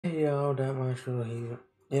Hey y'all, that Marshall here.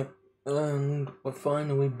 Yep, and we're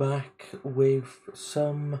finally back with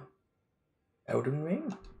some Elden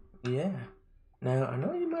Ring. Yeah. Now, I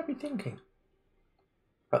know you might be thinking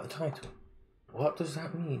about the title. What does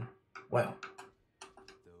that mean? Well,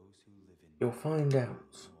 you'll find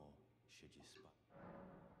out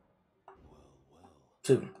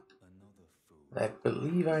soon. I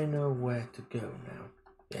believe I know where to go now.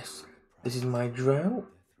 Yes, this is my drought,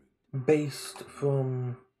 based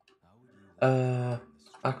from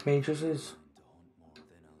Archmage's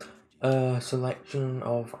selection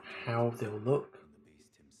of how they'll look.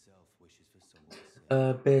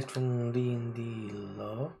 Based from D&D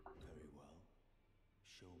lore.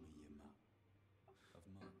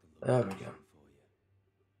 There we go.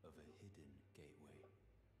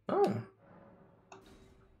 Oh.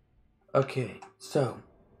 Okay, so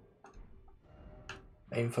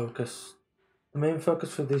main focus. The main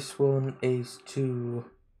focus for this one is to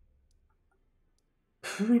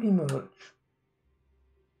pretty much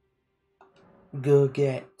go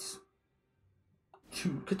get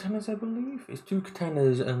 2 katanas, I believe. It's 2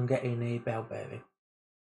 katanas and getting a bellberry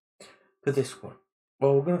for this one.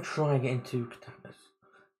 Well, we're gonna try getting 2 katanas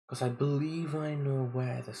because I believe I know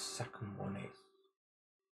where the second one is.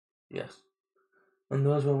 Yes. And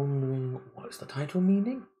those who are wondering what's the title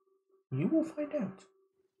meaning, you will find out.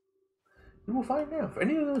 You will find out. For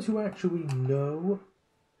any of those who actually know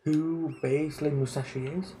who basically Musashi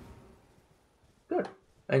is, good.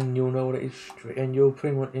 And you'll know what it is straight, and you'll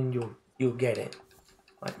pretty much, and you'll get it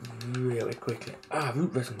like really quickly.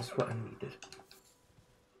 Root resin is what I needed.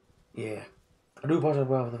 Yeah. I do apologize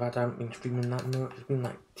for the fact I haven't been streaming that much. It's been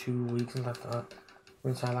like 2 weeks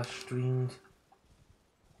since I last streamed.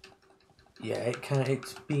 Yeah,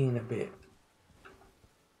 it's been a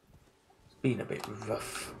bit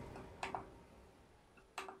rough.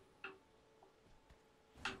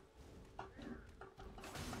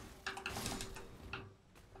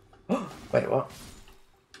 Wait, what?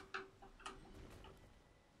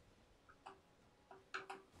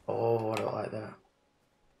 Oh, I don't like that.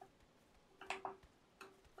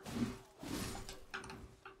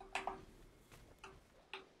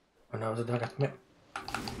 Oh, no, it was a dog, I admit.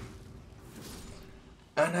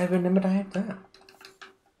 And I remembered I had that.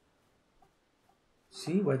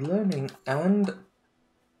 See, we're learning, and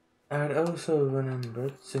I'd also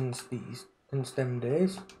remembered since them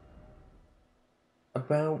days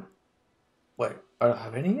about. Wait, I don't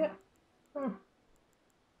have any yet? Oh.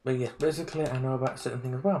 But yes, basically I know about certain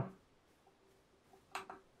things as well.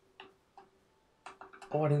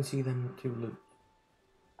 Oh, I didn't see them 2 loot.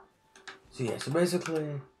 So yeah, so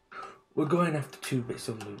basically we're going after 2 bits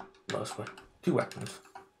of loot, mostly. 2 weapons.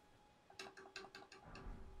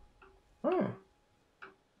 Oh.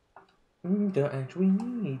 Don't actually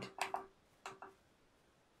need.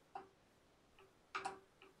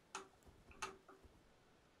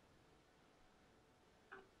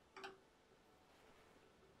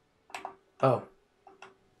 Oh.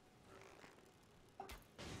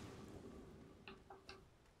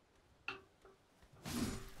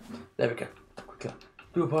 There we go. Quickly.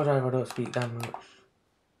 Do apologize if I don't speak that much.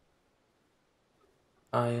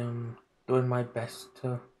 I am doing my best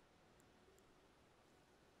to.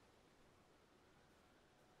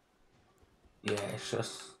 Yeah, it's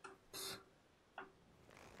just.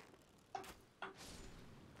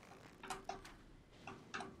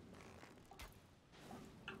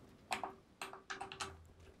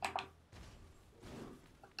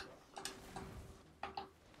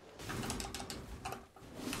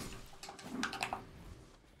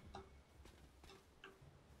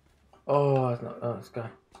 Oh, it's not. Oh, this guy.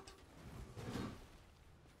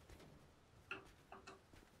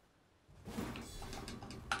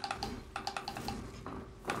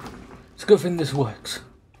 It's a good thing this works.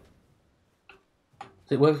 Does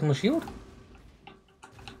it work on the shield?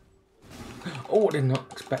 Oh, I did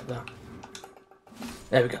not expect that.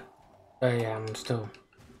 There we go. I am still.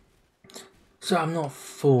 So I'm not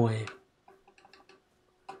fully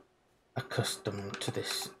accustomed to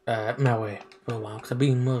this melee for a while because I've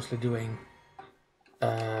been mostly doing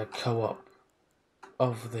co-op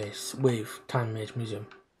of this with Time Mage Museum.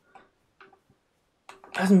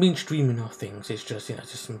 It hasn't been streaming or things. It's just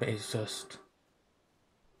it's just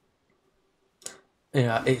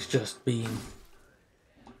been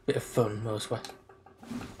a bit of fun mostly.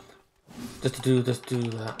 Just to do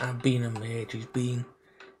that. And being a mage has been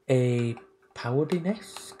a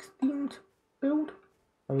paladin-esque themed build,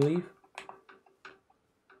 I believe.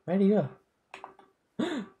 Where'd he go?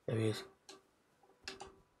 There he is.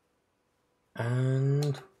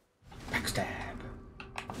 And backstab.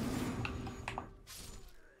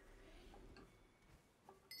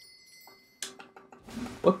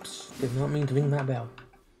 Whoops, did not mean to ring that bell.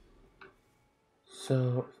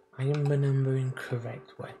 So, I am remembering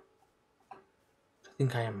correctly. I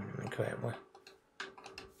think I am remembering correctly.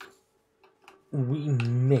 We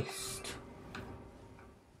missed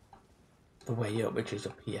the way up, which is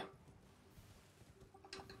up here.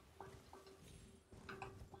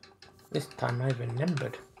 This time I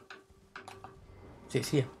remembered. See, it's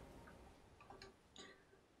here.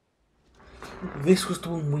 This was the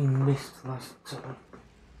one we missed last time.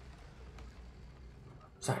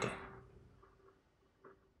 Sadly.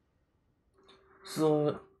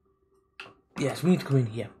 So, yes, we need to come in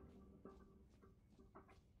here.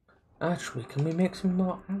 Actually, can we make some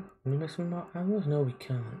more? Can we make some more arrows? No, we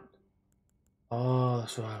can't. Oh,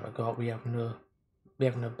 that's right. I forgot. We have no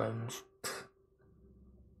bones.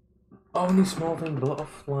 Oh, we need small thing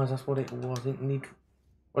butterflies. That's what it was. It need.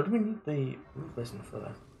 What do we need the root resin for then?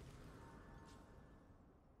 I'm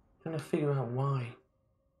trying to figure out why.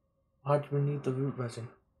 Why do we need the root resin?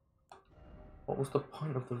 What was the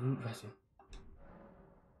point of the root resin?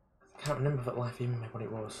 I can't remember that life in me what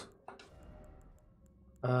it was.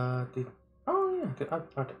 Oh yeah, I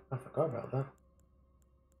forgot about that.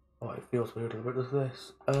 Oh, it feels weird, but does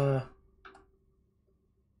this? Okay,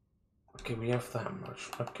 we have that much.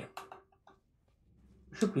 Okay.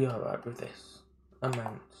 We should be alright with this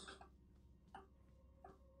amount.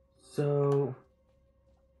 So,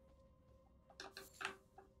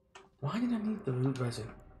 why did I need the root resin?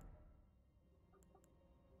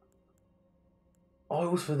 Oh,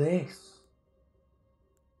 it was for this.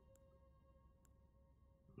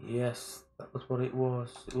 Yes, that was what it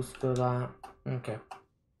was. It was for that. Okay.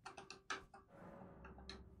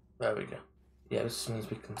 There we go. Yeah, this means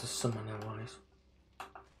we can just summon allies.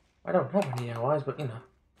 I don't have any allies, but you know.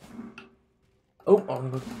 Oh, I'm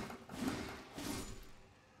good.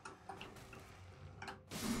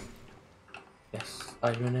 Yes,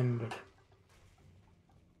 I remembered.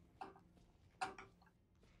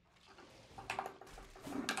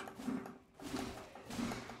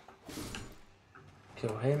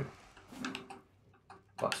 Kill him.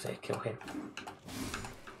 Well, I say kill him.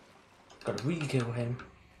 Gotta re-kill him.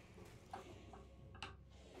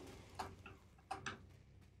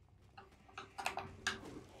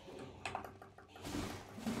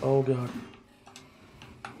 Oh god.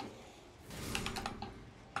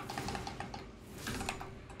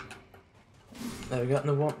 There we go,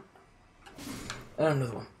 another one. And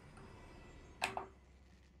another one.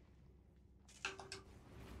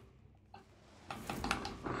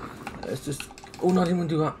 Let's just... Oh no, I didn't want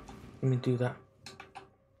to do that. Let me do that.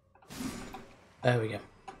 There we go.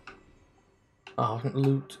 Oh, I wasn't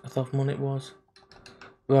loot. I thought one it was.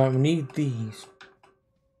 Right, we need these.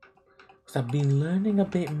 Because I've been learning a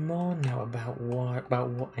bit more now about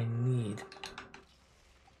what I need.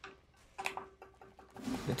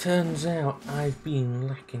 It turns out I've been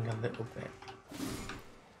lacking a little bit.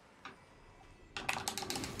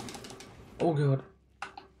 Oh god.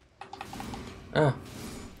 Ah.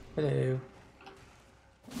 Hello.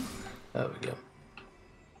 There we go.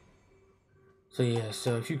 So yeah,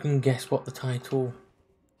 so if you can guess what the title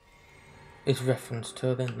is referenced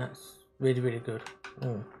to, then that's really, really good.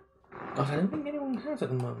 Oh. Gosh, I don't think anyone has at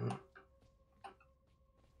the moment.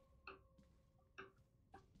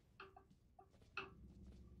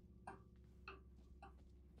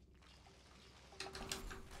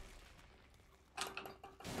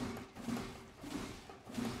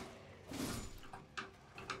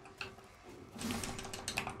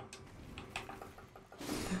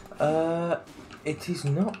 It is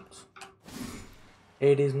not.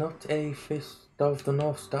 It is not a Fist of the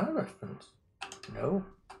North Star reference. No.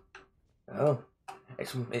 No.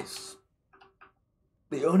 It's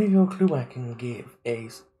the only real clue I can give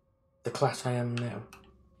is the class I am now.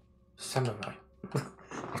 Samurai.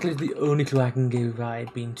 Actually, it's the only clue I can give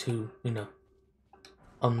I've been too, you know,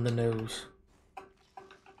 on the nose.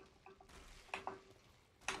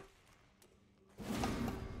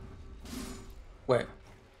 Wait.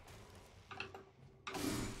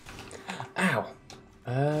 Ow.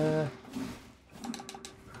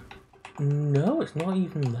 No, it's not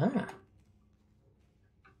even that.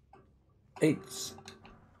 It's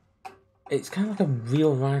kind of like a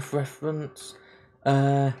real life reference.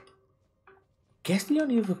 Guess the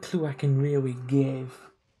only other clue I can really give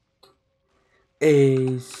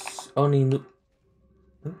is climb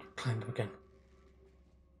up again.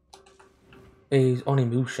 Is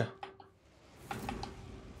Onimusha.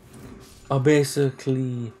 Or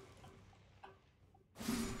basically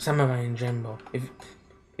samurai in general. If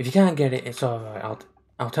you can't get it, it's alright.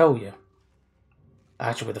 I'll tell you.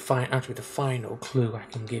 Actually, the final clue I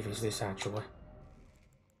can give is this. Actually,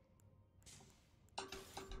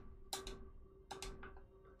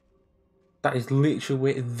 That is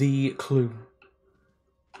literally the clue.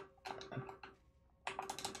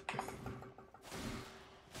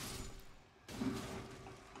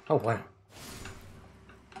 Oh wow.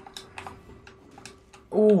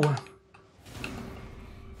 Oh.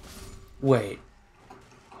 Wait.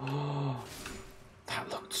 Oh, that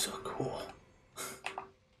looked so cool.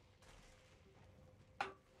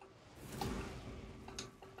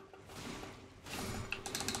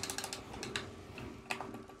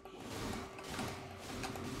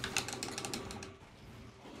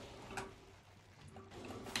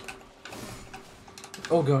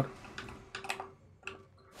 Oh god.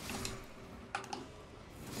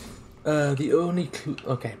 The only clue.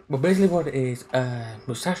 Okay, well, basically, what it is,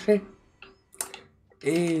 Musashi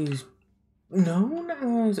is known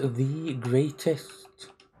as the greatest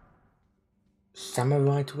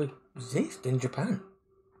samurai to exist in Japan.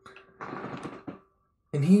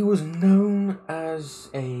 And he was known as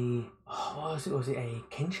a. Oh, was it a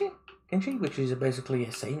Kenshi? Kenshi, which is basically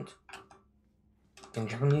a saint in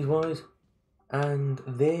Japanese wise. And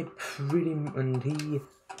they and he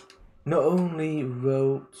not only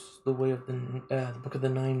wrote the way of the book of the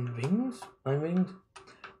nine rings,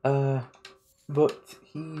 but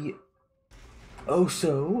he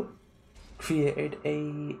also created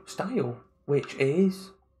a style which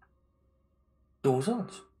is dual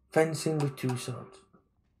swords, fencing with two swords.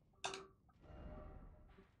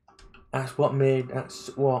 That's what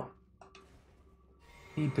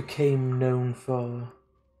he became known for,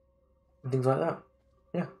 and things like that.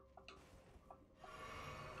 Yeah.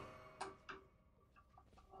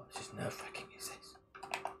 Oh, this is nerve-wracking, is this?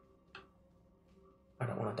 I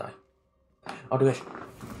don't want to die. I'll do this.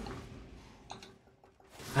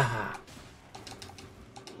 Haha.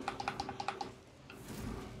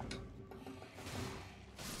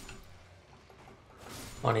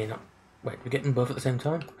 I need not. Wait, we're getting both at the same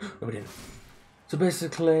time? No, we didn't. So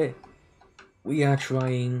basically, we are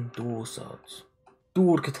trying dual swords.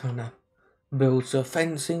 Dual katana builds a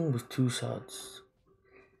fencing with two swords.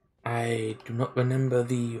 I do not remember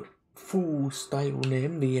the full style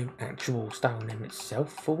name, the actual style name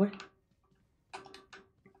itself for it.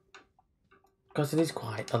 Because it is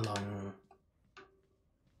quite a long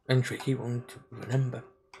and tricky one to remember.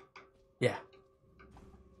 Yeah.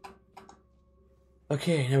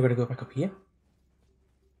 Okay, now we're gonna go back up here.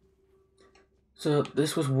 So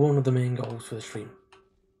this was one of the main goals for the stream.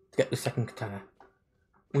 To get the second katana.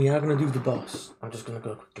 We are gonna do the boss. I'm just gonna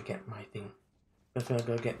go quickly get my thing. I'm just gonna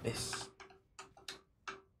go get this.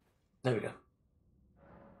 There we go.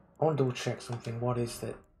 I want to double check something. What is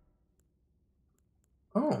that?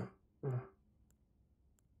 Oh.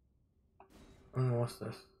 What's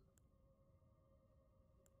this?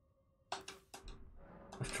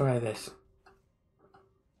 Let's try this.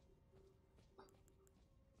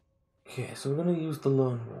 Okay, so we're going to use the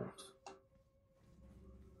Lone Wolves.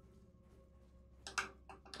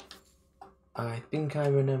 I think I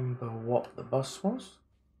remember what the boss was.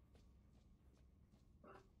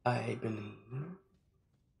 I believe.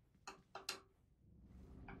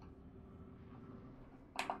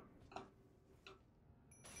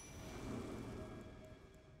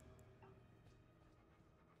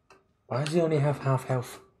 Why does he only have half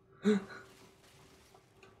health?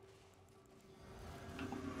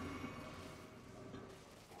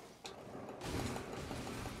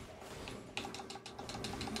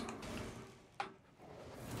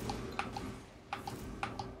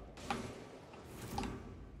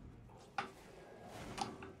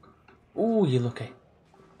 Oh, you're lucky.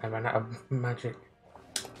 I ran out of magic.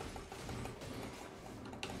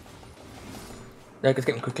 There, it's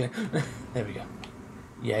getting quickly. There we go.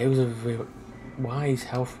 Yeah, it was a real... Why his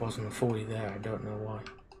health wasn't fully there, I don't know why.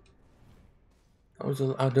 That was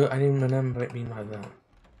I didn't remember it being like that.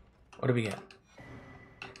 What do we get?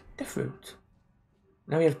 Death Root.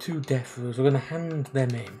 Now we have two Death Roots. We're going to hand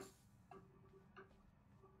them in.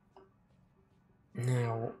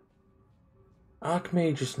 Now,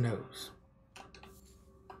 Archmagus knows.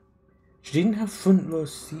 She didn't have front row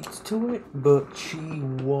seats to it, but she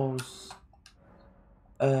was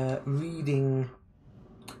reading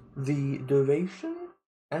the duration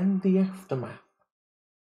and the aftermath.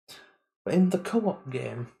 But in the co-op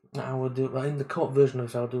game that I will do, in the co-op version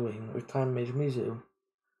of I was doing with Time Mage Mizu,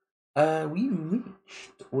 we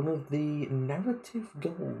reached one of the narrative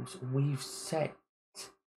goals we've set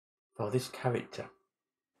for this character.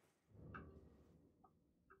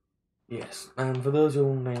 Yes, and for those who are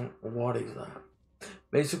wondering, what is that?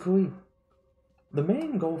 Basically, the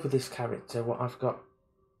main goal for this character, what I've got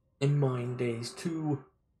in mind, is to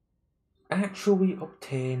actually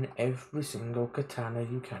obtain every single katana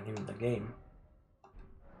you can in the game.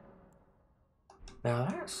 Now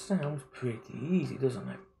that sounds pretty easy, doesn't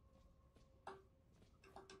it?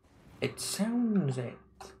 It sounds it,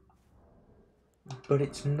 but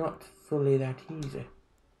it's not fully that easy.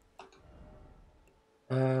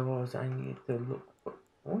 What was I need to look for?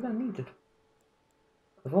 What was I needed?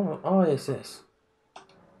 Oh, yes, this.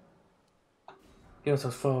 Give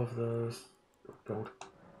us 4 of those. Gold.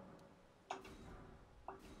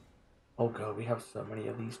 Oh god, we have so many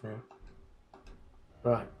of these now.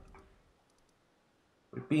 Right.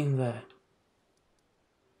 We've been there.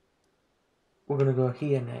 We're gonna go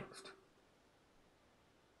here next.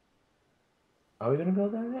 Are we gonna go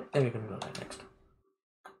there next? Yeah, we're gonna go there next.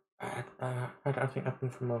 I think I've been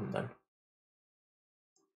from on then.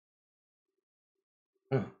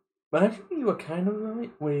 But actually, you were kind of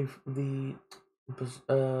right with the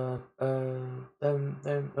the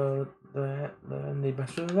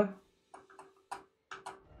Basura.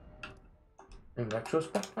 In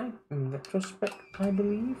retrospect, I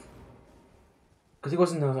believe, because it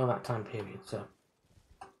wasn't on that time period. So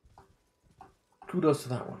kudos to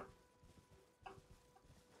that one.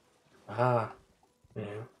 Ah, you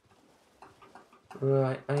know.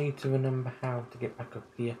 Right, I need to remember how to get back up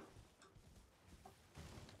here.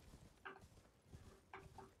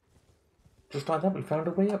 Just like that, we found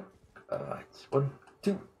a way up. Alright, 1,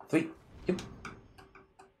 2, 3, yep.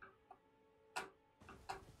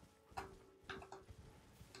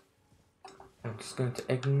 I'm just going to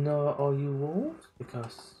ignore all you wolves,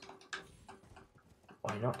 because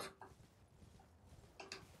why not?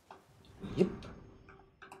 Yep.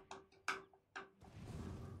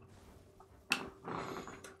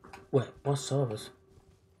 Wait, what servers?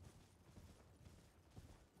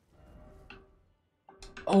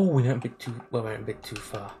 Oh, we went a bit too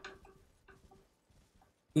far.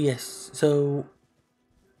 Yes, so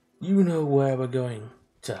you know where we're going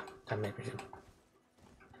to, I presume.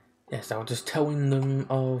 Yes, I was just telling them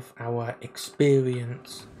of our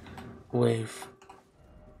experience with...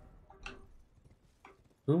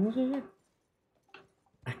 Who was it?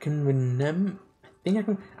 I can remember...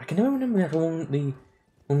 I can never remember the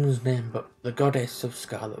woman's name, but the goddess of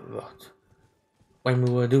Scarlet Rot. When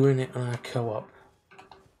we were doing it on our co-op.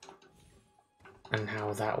 And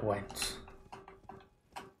how that went.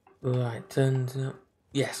 Right, and...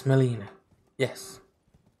 yes, Melina. Yes.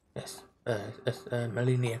 Yes.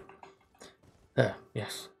 Melina.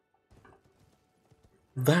 Yes.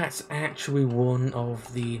 That's actually one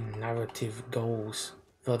of the narrative goals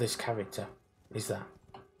for this character, is that.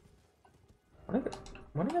 What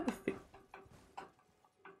do you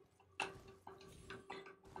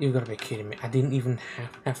You've got to be kidding me. I didn't even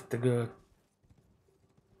have to go...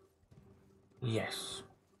 Yes.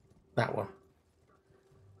 That one.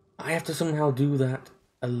 I have to somehow do that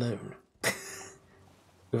alone.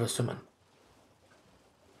 With a summon.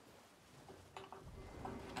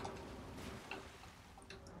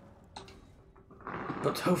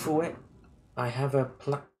 But hopefully, I have a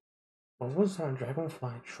plan. What was that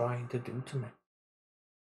dragonfly trying to do to me?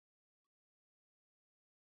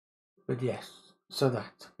 But yes, so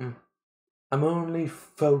that. I'm only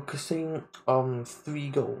focusing on 3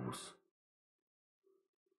 goals.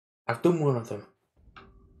 I've done one of them,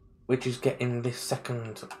 which is getting this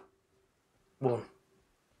second one.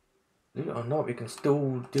 Believe it or not, we can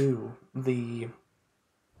still do the...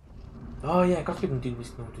 Oh yeah, because we can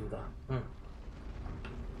still do that.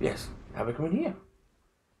 Yes, now we're coming here.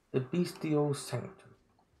 The Bestial Sanctum.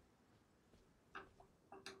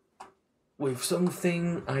 With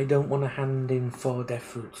something I don't want to hand in 4 death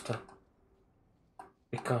fruits to.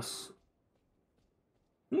 Because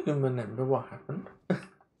you can remember what happened.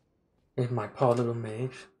 With my poor little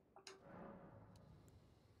mage.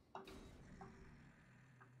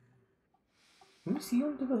 Let me see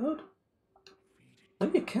under the hood.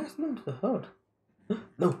 Maybe you cast me under the hood.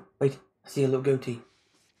 No, wait, I see a little goatee.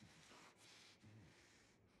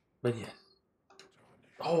 But yes.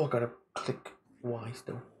 Oh, I gotta click Y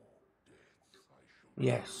still.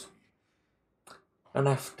 Yes. And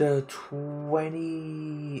after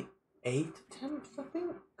 28 attempts, I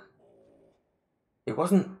think? It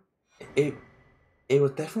wasn't... It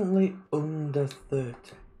was definitely under 30.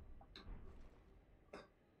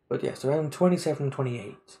 But yes, around 27,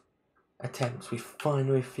 28 attempts, we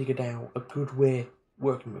finally figured out a good way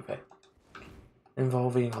working with it.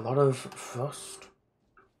 Involving a lot of frost,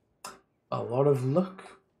 a lot of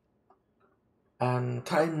luck, and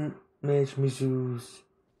Titan Mage Mizu's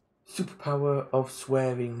superpower of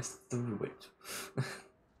swearing through it.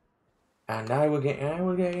 And I will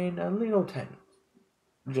getting a little tense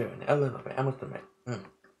during it, a little bit, I must admit.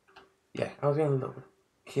 Yeah, I was getting a little bit.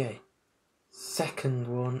 Okay. Second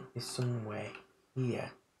one is somewhere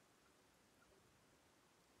here.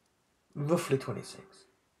 roughly 26.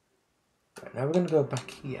 Right, now we're going to go back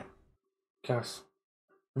here, because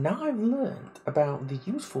now I've learned about the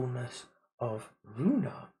usefulness of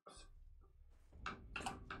Runaghs,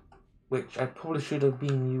 which I probably should have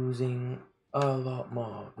been using a lot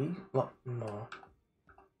more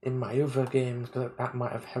in my other games, because that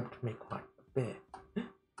might have helped me quite a bit.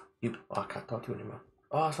 I can't talk to you anymore.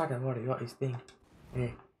 Oh, it's like I've already got his thing.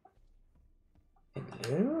 Hey.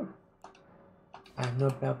 Hello? I have no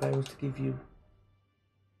bell barrels to give you.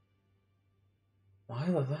 Why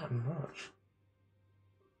are they that much?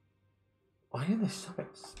 Why are they so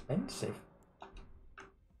expensive?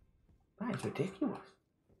 That is ridiculous.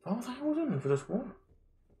 4,000 for just one.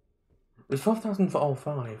 It's 4,000 for all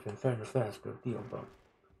 5, and fair enough, that's a good deal, but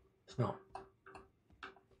it's not.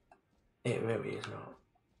 It really is not.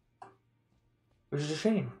 Which is a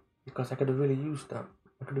shame, because I could have really used that.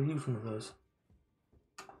 I could have used one of those.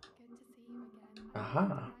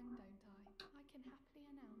 Aha!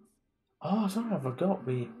 Oh, sorry, I forgot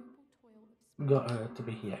we got her to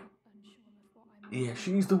be here. Yeah,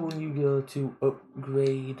 she's the one you go to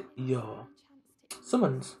upgrade your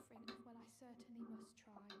summons.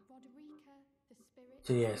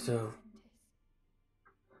 So yeah, so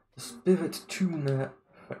the Spirit Tuner.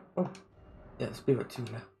 Oh, yeah, the Spirit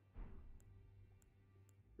Tuner.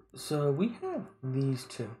 So we have these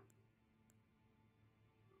two.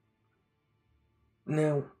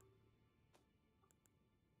 Now,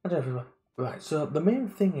 I don't know. Right, so the main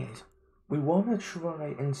thing is we want to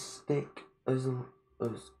try and stick as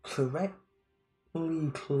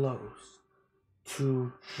correctly close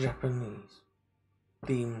to Japanese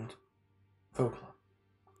themed folklore.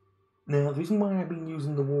 Now, the reason why I've been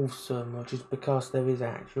using the wolves so much is because there is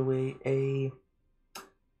actually a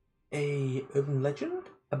urban legend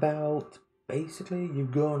about basically you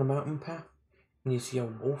go on a mountain path and you see a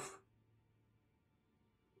wolf,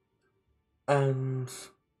 and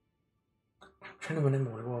I'm trying to remember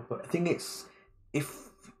what it was, but I think it's if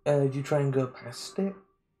you try and go past it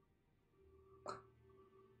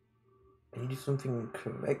and you do something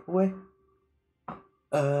correctly,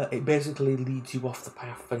 it basically leads you off the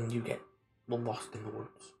path and you get lost in the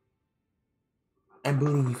woods. I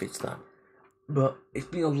believe it's that, but it's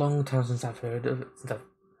been a long time since I've heard of it.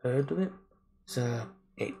 So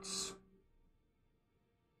it's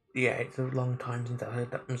a long time since I've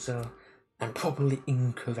heard that, and so I'm probably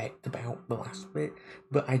incorrect about the last bit.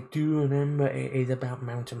 But I do remember it is about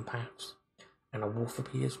mountain paths, and a wolf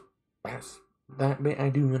appears. That's that bit I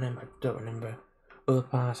do remember. I don't remember other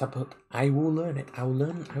parts, but I will learn it. I will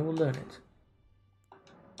learn it.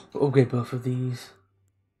 But upgrade both of these.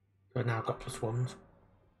 So now I've got +1s,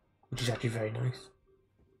 which is actually very nice.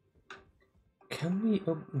 Can we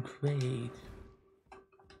upgrade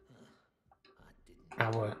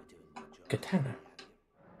our katana?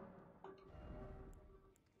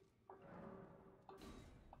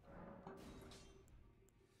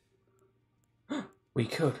 We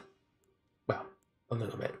could. Well, a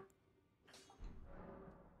little bit.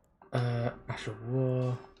 Ash of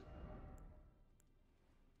War.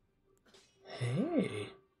 Hey.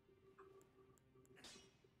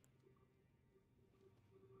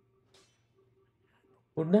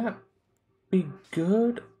 Would that be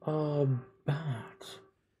good or bad?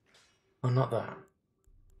 Or not that?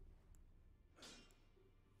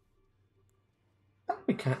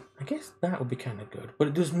 I guess that would be kind of good, but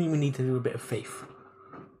it does mean we need to do a bit of faith.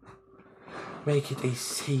 Make it a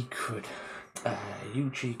sacred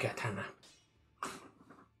Yuchi katana.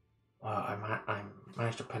 Well, I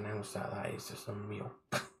managed to pronounce that. That is just unreal.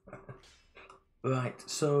 Right,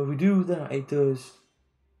 so we do that. It does.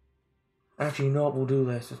 Actually, you know what? We'll do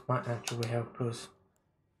this. This might actually help us.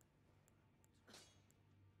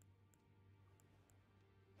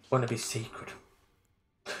 Want to be sacred.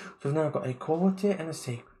 So we've now got a quality and a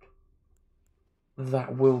sacred.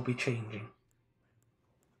 That will be changing.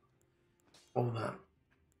 All that.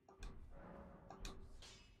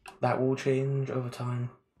 That will change over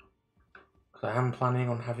time. Because I'm planning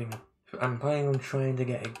on trying to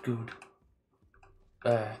get a good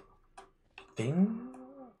thing.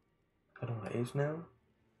 I don't know what it is now.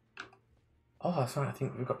 Oh, that's right. I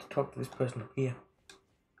think we've got to talk to this person up here.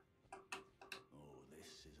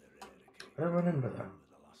 I don't remember that.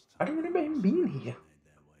 I don't remember him being here.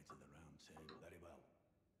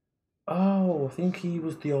 Oh, I think he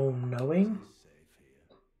was the all-knowing.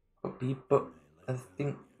 But I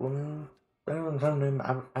think I don't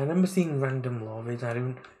remember. I remember seeing random lorries. I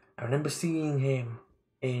remember seeing him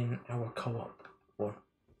in our co-op one.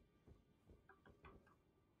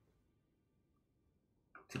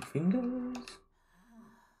 2 fingers.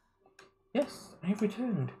 Yes, I have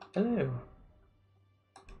returned. Hello.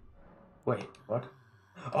 Wait, what?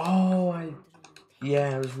 Oh,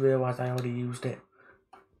 yeah, I just realised I already used it.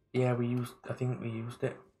 Yeah, I think we used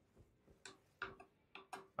it.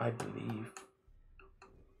 I believe.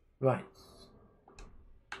 Right.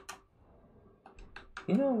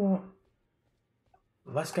 You know what?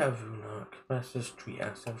 Let's get a Ranaghar. Let's just treat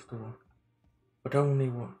ourselves to one. But only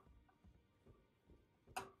one.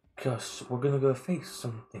 Because we're gonna go face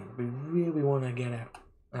something we really want to get out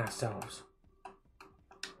ourselves.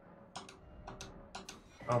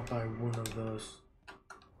 I'll buy one of those.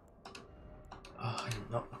 Oh,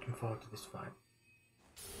 I'm not looking forward to this fight.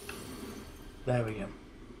 There we go.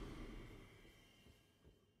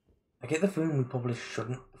 I get the feeling we probably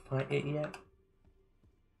shouldn't fight it yet.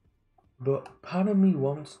 But part of me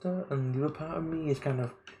wants to, and the other part of me is kind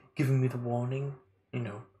of giving me the warning, you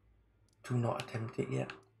know, to not attempt it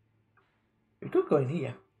yet. We could go in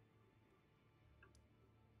here.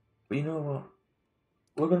 But you know what?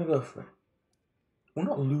 We're gonna go for it. We're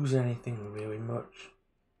not losing anything really much.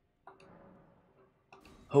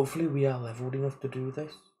 Hopefully we are leveled enough to do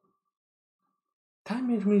this. Time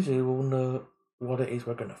Mage Musashi will know what it is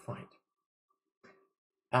we're gonna fight.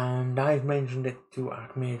 And I've mentioned it to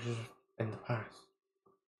Archmages in the past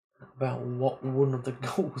about what one of the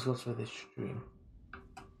goals was for this stream.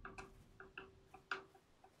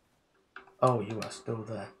 Oh, you are still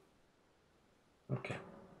there. Okay.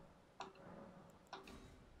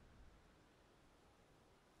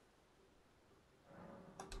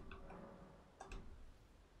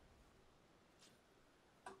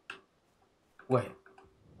 Wait,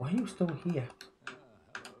 why are you still here?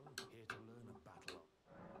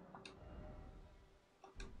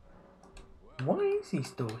 Why is he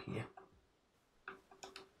still here?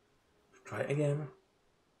 Let's try it again.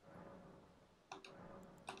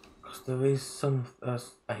 Because there is some...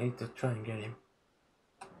 I hate to try and get him.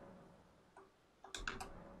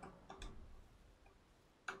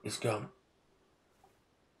 He's gone.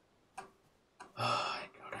 Oh my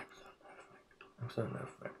god, I'm so perfect. I'm so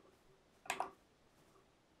perfect.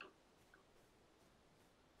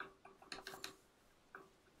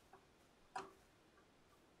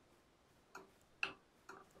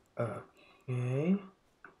 Okay.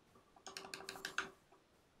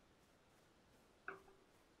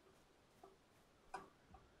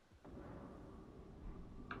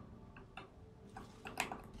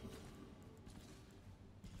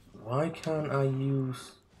 Why can't I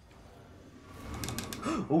use...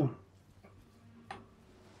 Oh!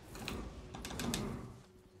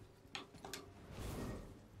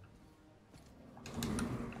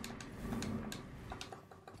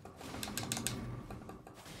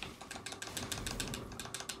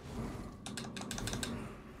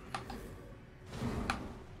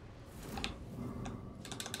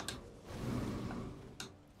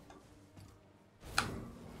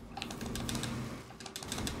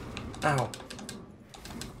 Ow.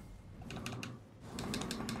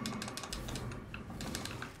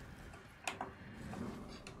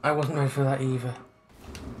 I wasn't ready for that either.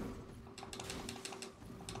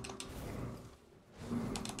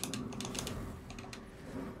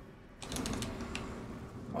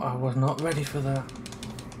 I was not ready for that.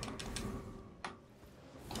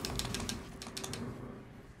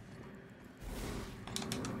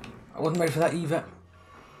 I wasn't ready for that either.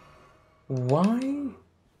 Why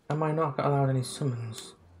am I not allowed any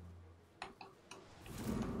summons?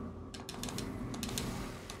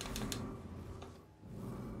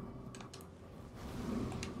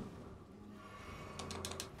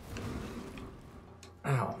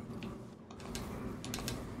 Ow.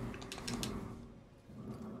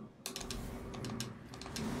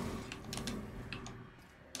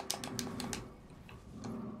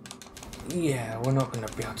 Yeah, we're not going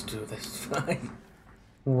to be able to do this fight.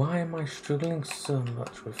 Why am I struggling so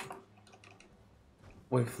much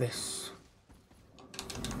with this?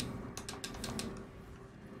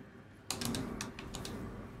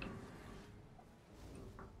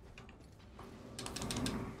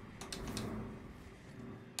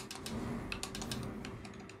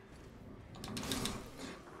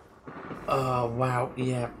 Oh, wow,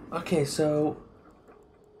 yeah. Okay, so...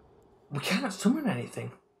 we can't summon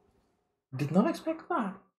anything. Did not expect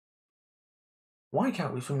that. Why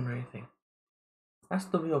can't we summon anything? That's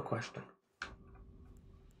the real question.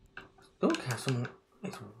 Still can't summon...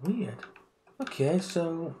 It's weird. Okay,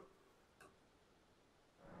 so...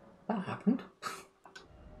 that happened.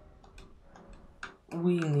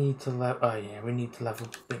 We need to level... oh yeah, we need to level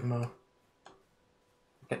a bit more.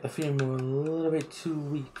 Get the feeling we're a little bit too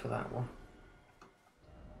weak for that one.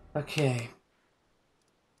 Okay.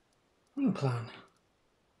 New plan.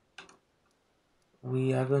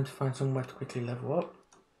 We are going to find somewhere to quickly level up.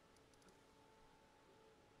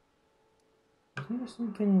 Isn't there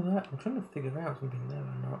something there? I'm trying to figure out something there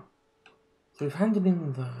or not. So we've handed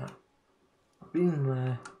in that. We've been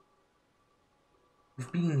there.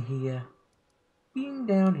 We've been here. Been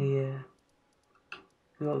down here.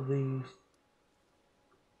 Got these.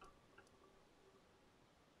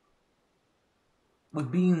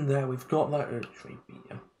 We've been there. We've got that earth tree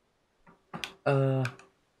beer.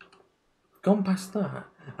 Gone past that.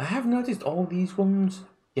 I have noticed all these ones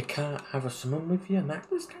you can't have a summon with you, and that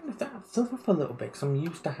was kind of that off a little bit, because I'm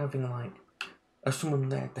used to having like a summon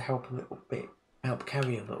there to help a little bit, help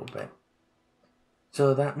carry a little bit.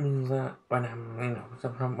 So that means that when I'm, when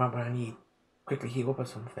I need quickly heal up or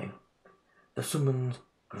something, the summons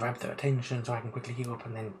grab their attention so I can quickly heal up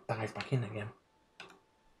and then dive back in again.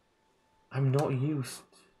 I'm not used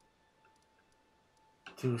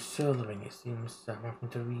to soloing, it seems. I'm having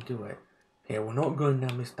to redo it. Okay, we're not going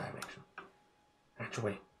down this direction.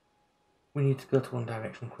 Actually, we need to go to one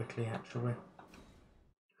direction quickly, actually.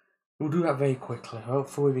 We'll do that very quickly.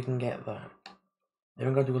 Hopefully we can get that. Then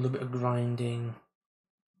we're going to do a little bit of grinding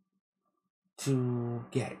to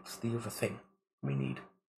get the other thing we need.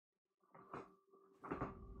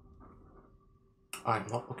 I'm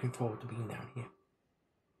not looking forward to being down here.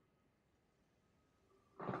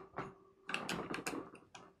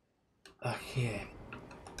 Okay.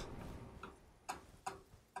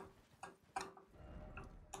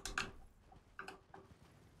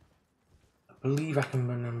 I believe I can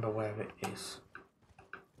remember where it is.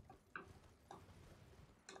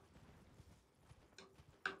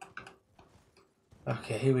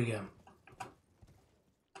 Okay, here we go.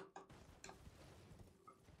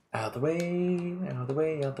 Out of the way, out of the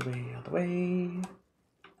way, out of the way, out of the way.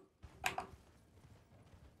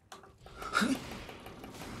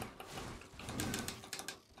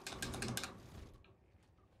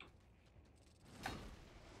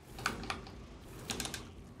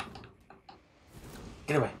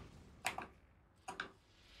 Get away.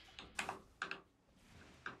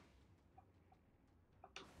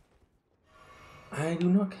 I do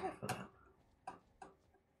not care for that.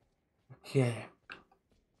 Okay.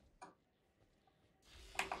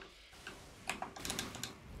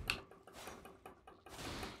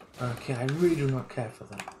 Okay, I really do not care for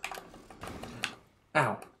that.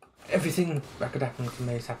 Ow. Everything that could happen to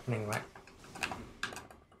me is happening, right?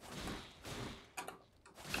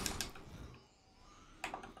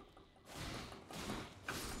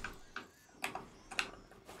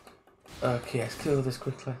 Okay, let's kill this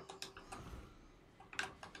quickly.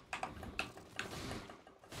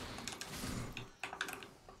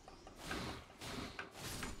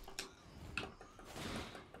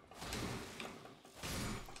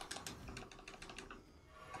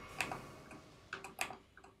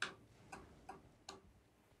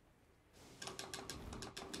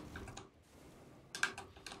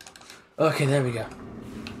 Okay, there we go.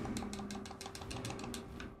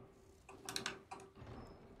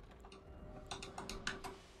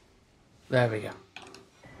 There we go.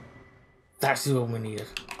 That's the one we needed.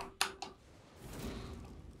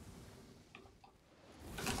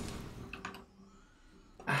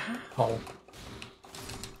 Ow.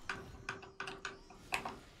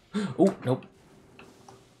 Oh, nope.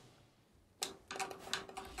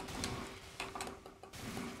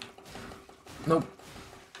 Nope.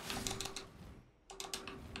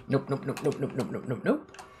 Nope, nope, nope, nope, nope, nope, nope, nope,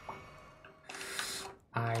 nope.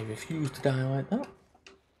 I refuse to die like that.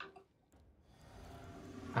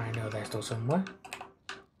 I know they're still somewhere.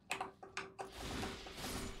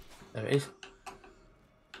 There it is.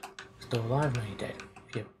 Still alive? No, you're dead.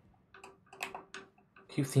 Phew.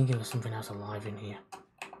 Keep thinking there's something else alive in here.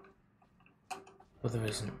 But there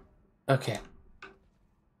isn't. Okay.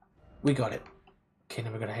 We got it. Okay,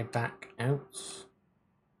 now we're gonna head back out.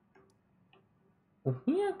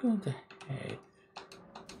 We are going to head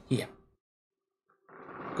here.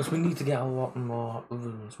 Because we need to get a lot more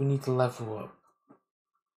runes. We need to level up.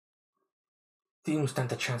 Didn't even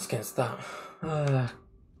stand a chance against that.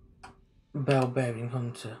 Bell-bearing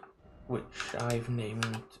Hunter, which I've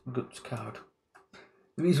named Guts Card.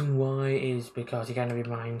 The reason why is because he kind of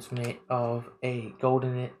reminds me of a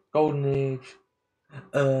Golden Age,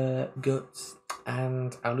 Guts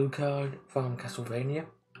and Alucard from Castlevania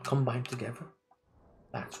combined together.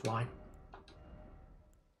 That's why.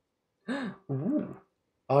 Ooh,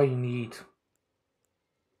 all you need.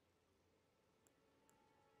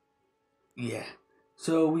 Yeah.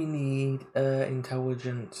 So we need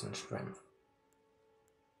intelligence and strength.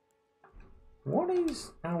 What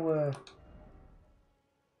is our...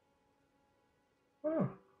 Oh,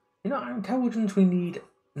 our intelligence, we need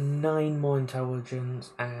 9 more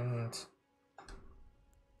intelligence and...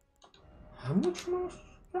 How much more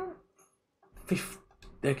strength?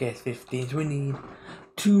 15, so we need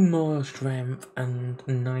 2 more strength and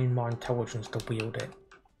 9 more intelligence to wield it.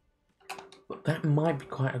 But that might be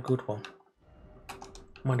quite a good one.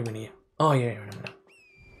 What do we need? Oh yeah, I remember now.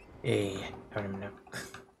 Yeah, I remember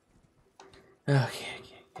now. Okay.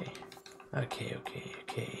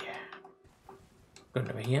 Going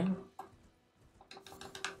over here.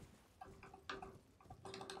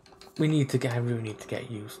 I really need to get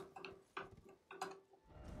used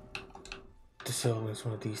to solving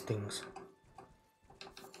some of these things.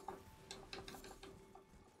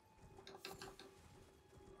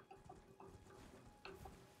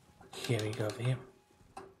 Here we go over here.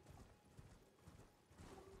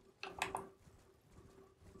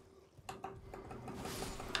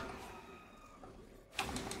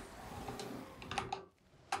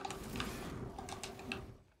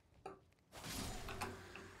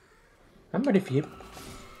 I'm ready for you.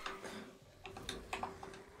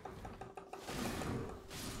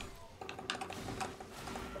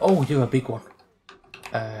 Oh, you're a big one.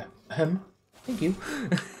 Thank you.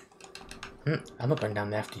 I'm not going down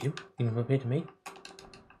there after you. You can come up here to me.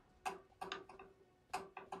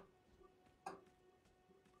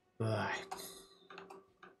 Right.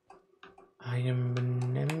 I am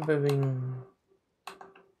remembering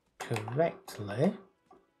correctly.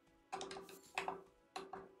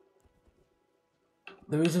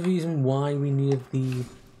 There is a reason why we need the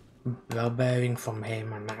bell bearing from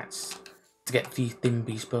him, and that's to get these thin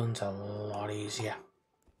beast bones a lot easier.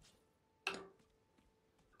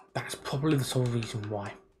 That's probably the sole reason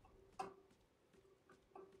why.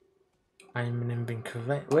 I'm remembering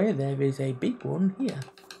correctly, there is a big one here.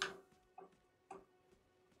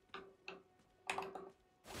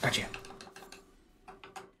 Gotcha.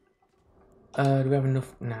 Do we have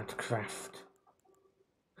enough now to craft?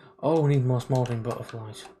 Oh, we need more smouldering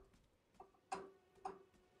butterflies.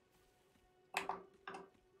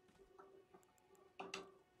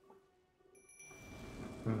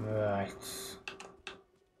 Right.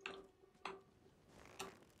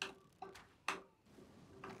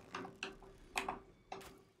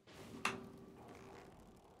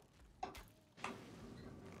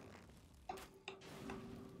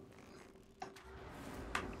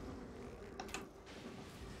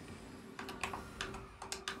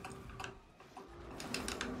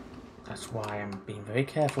 That's why I'm being very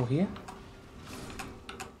careful here.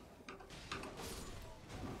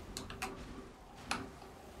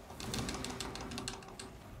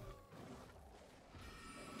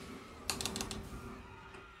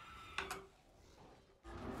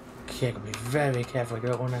 Okay, gotta be very careful. I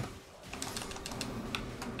don't want to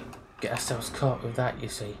get ourselves caught with that, you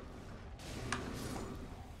see.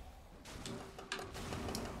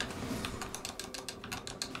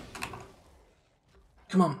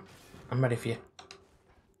 Come on, I'm ready for you.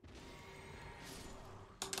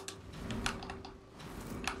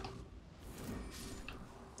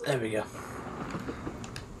 There we go.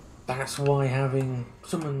 That's why having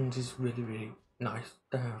summons is really, really nice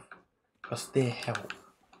to have, because they help.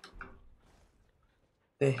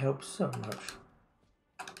 They help so much.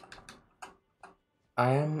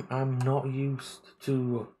 I'm not used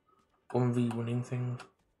to 1v1ing things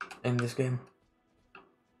in this game.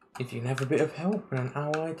 If you can have a bit of help and an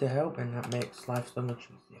ally to help, and that makes life so much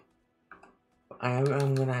easier. But I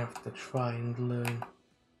am gonna have to try and learn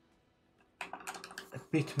a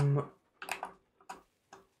bit more.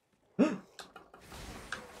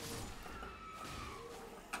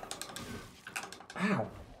 Ow!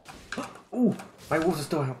 Ooh, my water's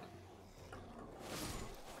still out.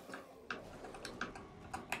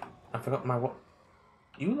 I forgot my what?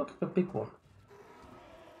 You look like a big one.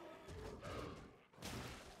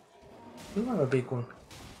 You have a big one.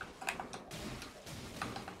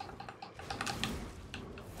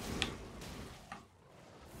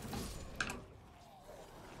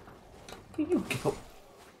 Where you go?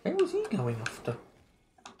 Where was he going after?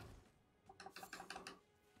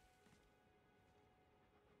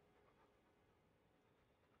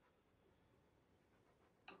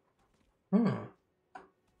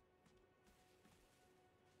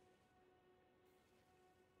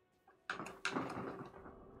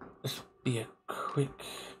 This will be a quick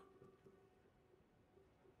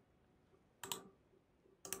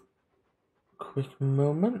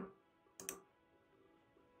moment.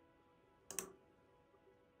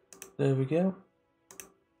 There we go.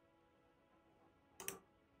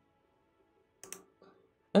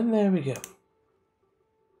 And there we go.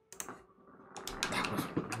 That was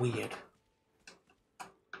weird.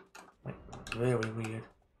 Like, really weird.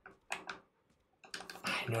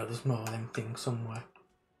 I know there's more of them things somewhere.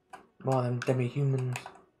 More of them demi-humans.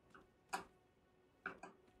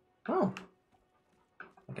 Oh,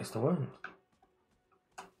 guess there weren't.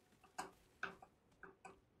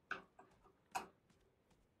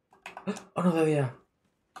 Oh no, there they are.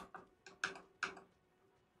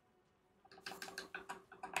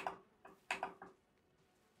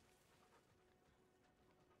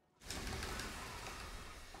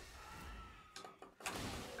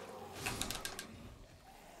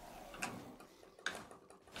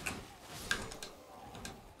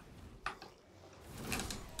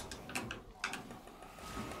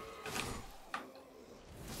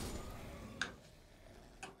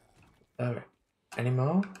 Alright. Any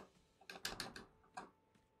more?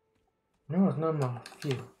 No, there's no more.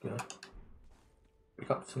 Phew, good. We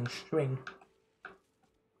got some string.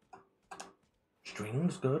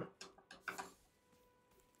 String's good.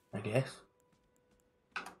 I guess.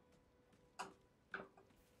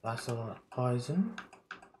 That's a lot of poison.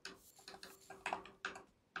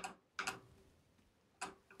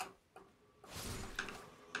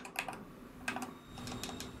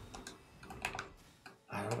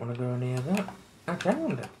 I don't want to go near that. I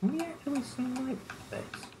wonder, can we actually snipe this?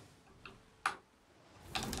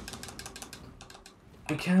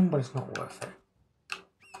 We can, but it's not worth it.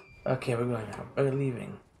 Okay, we're going out. We're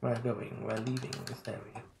leaving. We're going. We're leaving this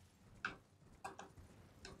area.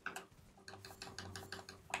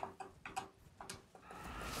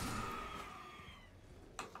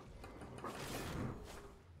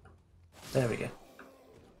 There we go.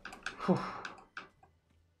 Whew.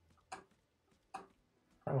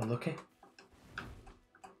 That was lucky.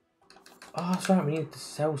 Oh, that's right, we need to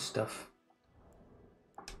sell stuff.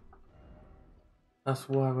 That's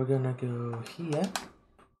why we're gonna go here.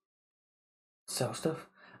 Sell stuff.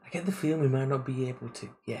 I get the feeling we might not be able to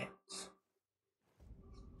get...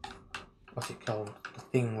 what's it called? The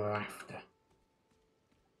thing we're after.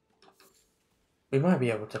 We might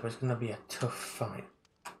be able to, but it's gonna be a tough fight.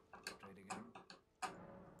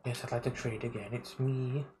 Yes, I'd like to trade again. It's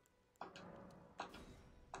me.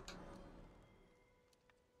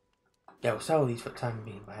 Yeah, we'll sell these for the time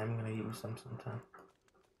being, but I'm gonna use them sometime.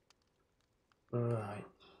 Right.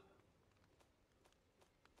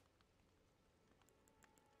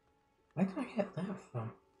 Where did I get that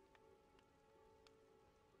from?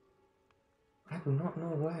 I do not know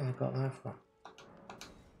where I got that from.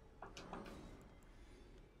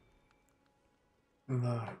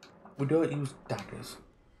 Right. We don't use daggers.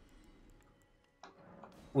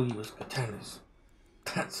 We use katanas.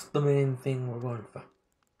 That's the main thing we're going for.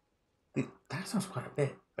 That sounds quite a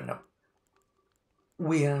bit, but no.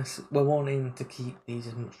 We're wanting to keep these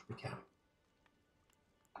as much as we can.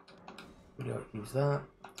 We don't use that.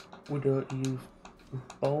 We don't use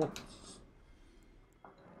bolts.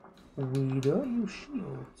 We don't use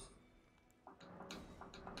shields.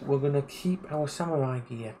 We're gonna keep our samurai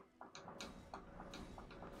gear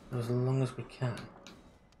as long as we can.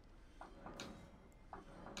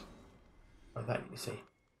 Like that, you see.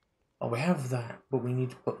 Oh, we have that, but we need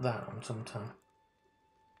to put that on sometime.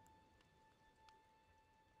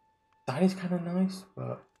 That is kind of nice,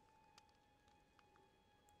 but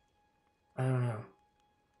I don't know.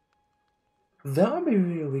 That would be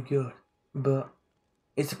really good, but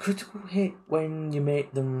it's a critical hit when you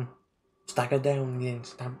make them stagger down and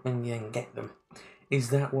stab and get them. Is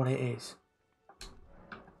that what it is?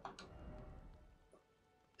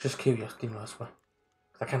 Just curiosity mostly.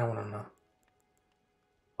 I kind of want to know.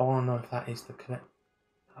 I want to know if that is the correct...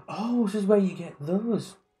 Oh, this is where you get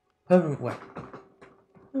those. Permanent way.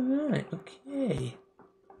 Alright, okay.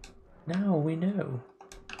 Now we know.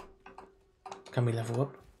 Can we level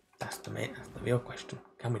up? That's the real question.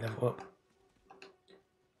 Can we level up?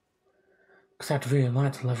 Because I'd really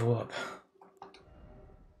like to level up.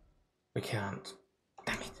 We can't.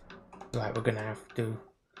 Damn it. Right, we're gonna have to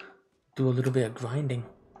do a little bit of grinding.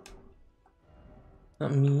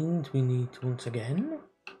 That means we need to once again...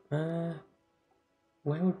 where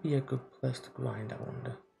would be a good place to grind, I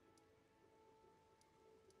wonder?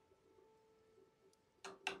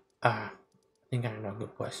 Ah, I think I know a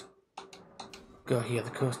good place. Go here,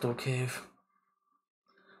 the coastal cave.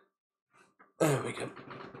 There we go.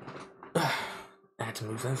 I had to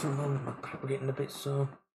move them from home. My back were getting a bit sore.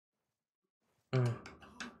 Oh.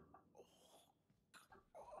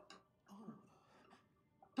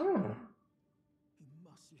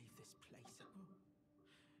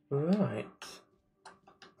 Right.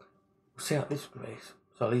 We'll see out this place.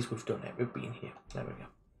 So at least we've done it. We've been here. There we go.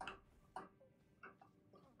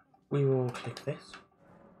 We will click this.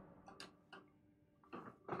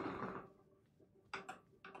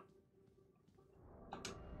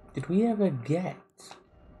 Did we ever get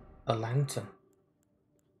a lantern?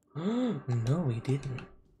 No, we didn't.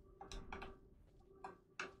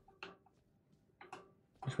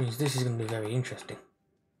 Which means this is going to be very interesting.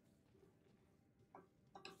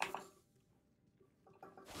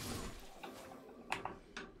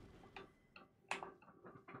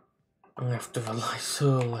 I'm going to have to rely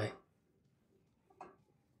solely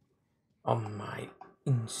on my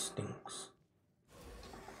instincts.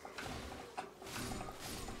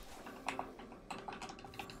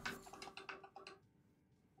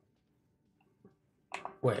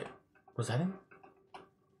 Wait, was that him?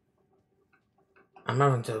 I'm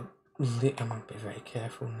having to be very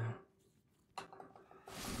careful now.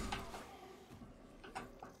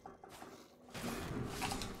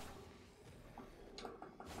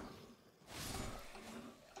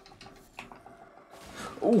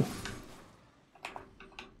 Oh!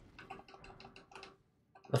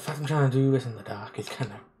 The fact I'm trying to do this in the dark is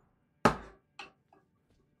kind of...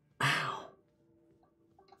 Ow!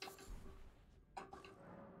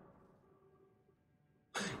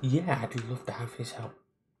 Yeah, I do love to have his help.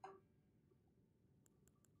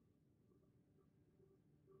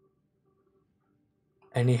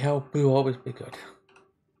 Any help will always be good.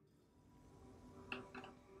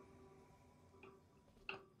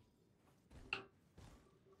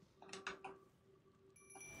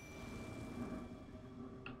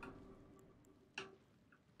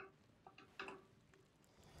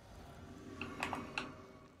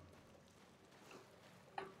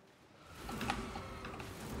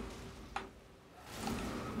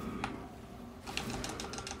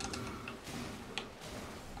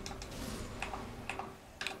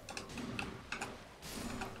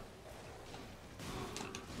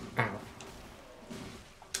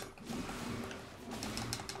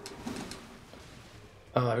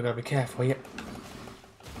 Oh, we gotta be careful, yep.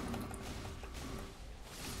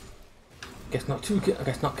 Guess not too good, I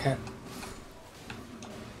guess not cat.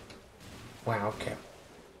 Wow, okay.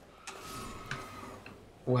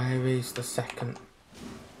 Where is the second?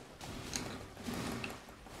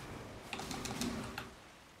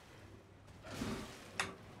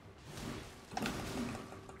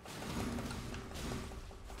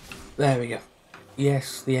 There we go.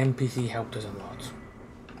 Yes, the NPC helped us a lot.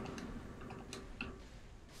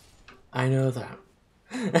 I know that.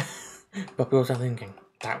 But people are thinking,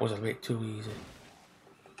 that was a bit too easy.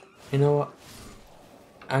 You know what?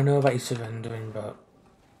 I know that he's surrendering, but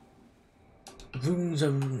runes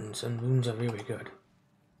are runes, and runes are really good.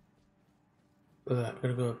 Alright, we're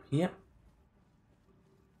gonna go up here.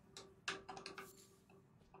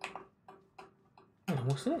 Oh,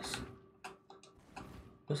 what's this?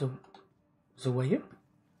 There's a way up?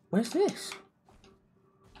 Where's this?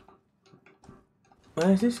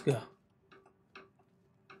 Where's this go?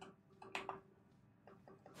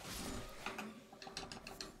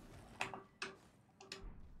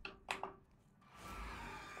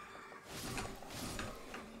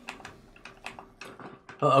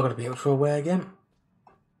 Oh, I've got to be able to throw away again.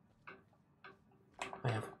 I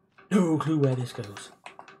have no clue where this goes.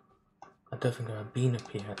 I don't think I've been up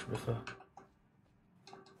here actually before.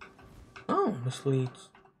 Oh, misleads.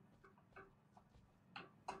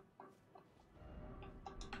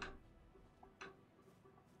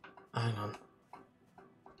 Hang on.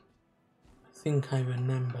 I think I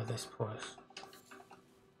remember this place.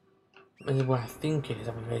 This is what I think it is.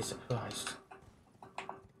 I'll be very surprised.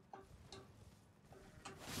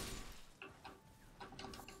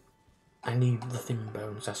 I need the thin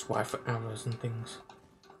bones, that's why, for arrows and things.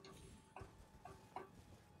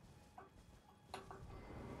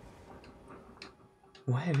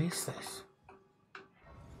 Where is this?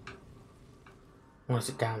 Or is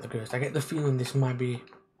it down the coast? I get the feeling this might be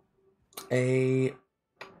a...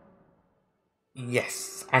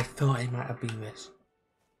 Yes, I thought it might have been this.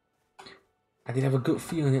 I did have a good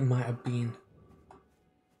feeling it might have been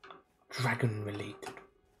dragon related.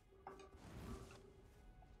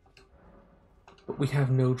 But we have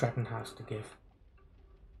no dragon hearts to give.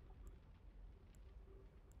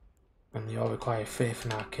 And they all require faith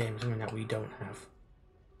in arcane, something that we don't have.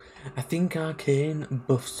 I think arcane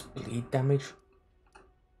buffs bleed damage.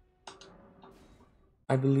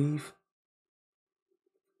 I believe.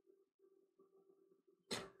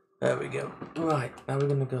 There we go. Right, now we're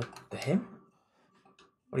gonna go to him.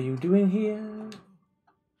 What are you doing here?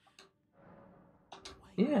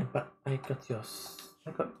 Yeah, but I got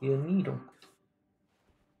your needle.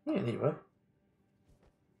 Yeah, there you are.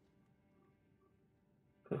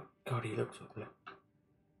 Oh, God, he looks ugly.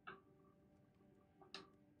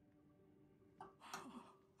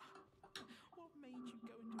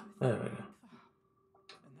 There we go.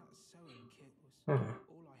 And that sewing kit was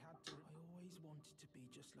all I had to. I always wanted to be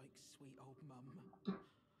just like sweet old mum.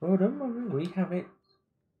 Oh, don't worry, we have it.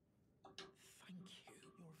 Thank you.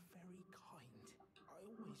 You're very kind. I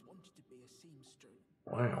always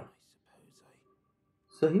Wow. suppose I...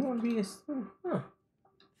 So he won't be a... Huh. Thank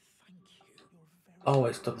you. You're very... Oh,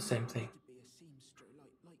 it's still the same thing. ...to be a seamstress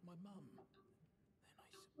like my mum.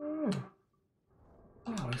 Oh.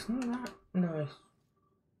 Wow, isn't that nice?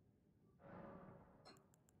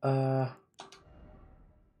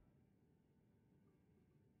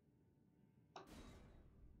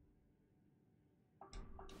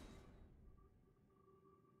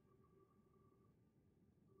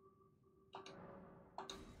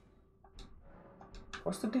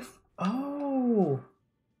 What's the diff? Oh!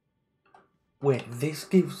 Wait, this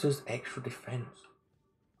gives us extra defense.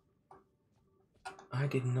 I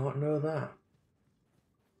did not know that.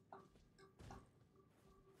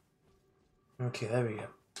 Okay, there we go.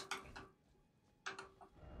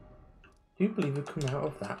 Do you believe we've come out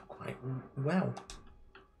of that quite well?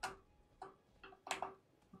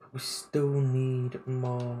 But we still need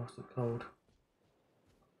more, what's it called?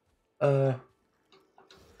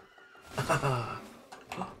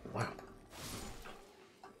 Wow.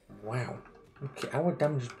 Wow. Okay, our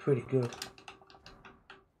damage is pretty good.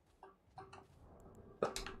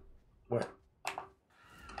 Where?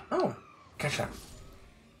 Oh, catch that.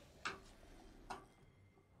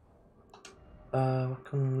 What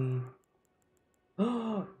can we...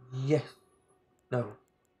 Oh, yes. No.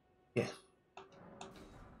 Yes.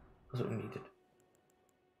 That's what we needed.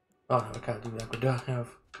 Oh no, we can't do that. We don't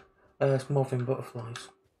have small fin butterflies.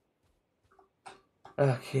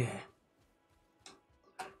 Okay.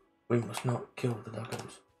 We must not kill the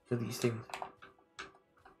doggos for these things.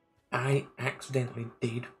 I accidentally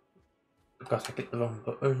did because I clicked the wrong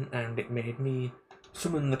button and it made me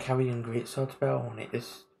summon the carrion greatsword spell and it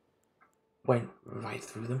just went right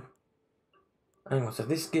through them. Hang on, so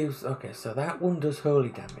this gives... Okay, so that one does holy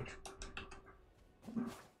damage.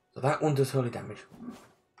 So that one does holy damage.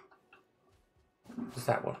 Just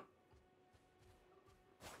that one.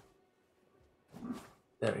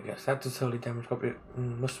 There we go. So that does holy damage. But we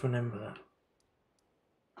must remember that.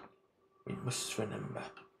 We must remember.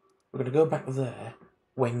 We're going to go back there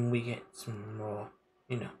when we get some more,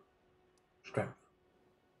 you know, strength.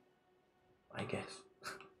 I guess.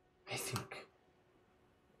 I think.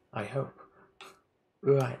 I hope.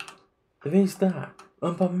 Right. There is that.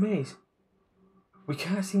 And problem is, we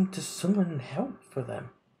can't seem to summon help for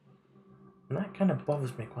them. And that kind of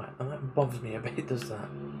bothers me quite. And that bothers me a bit, does that?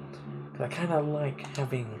 Because I kind of like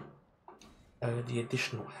having the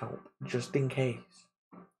additional help, just in case.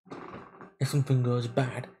 If something goes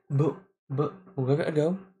bad. But we'll give it a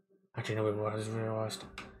go. Actually, no, I just realised.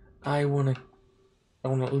 I wanna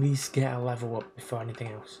at least get a level up before anything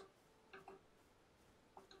else.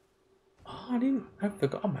 Oh, I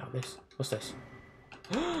forgot about this. What's this?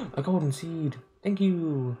 A golden seed. Thank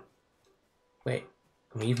you. Wait,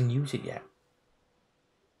 can we even use it yet?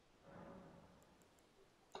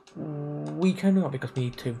 We cannot because we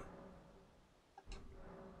need to.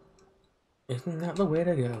 Isn't that the way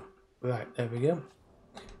to go? Right, there we go.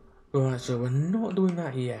 Right, so we're not doing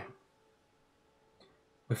that yet.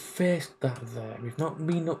 We've faced that there. We've not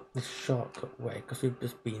been up this shortcut way because we've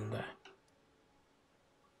just been there.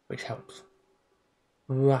 Which helps.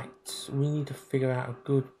 Right, we need to figure out a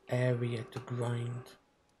good area to grind.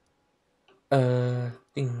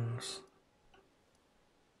 Things.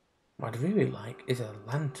 What I'd really like is a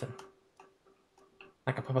lantern.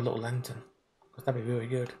 Like a proper little lantern. Because that'd be really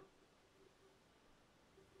good.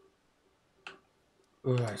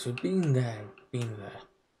 Right, so been there.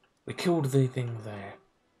 We killed the thing there.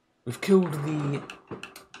 We've killed the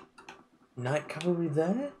night cavalry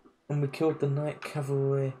there. And we killed the night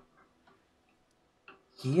cavalry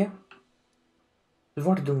here. We've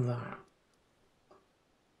already done that.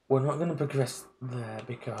 We're not going to progress there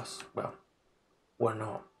because, well, we're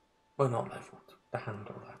not leveled to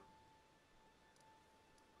handle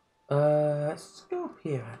that. Let's go up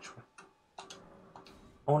here actually.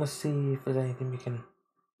 I want to see if there's anything we can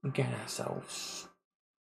get ourselves.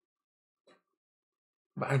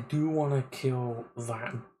 But I do want to kill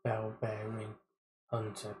that bell bearing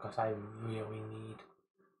hunter because I really need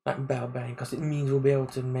that bell bearing because it means we'll be able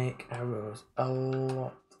to make arrows a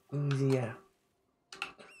lot easier.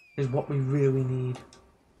 Is what we really need.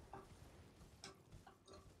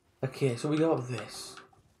 Okay, so we got this.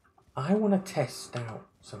 I want to test out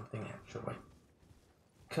something actually.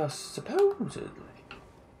 Because supposedly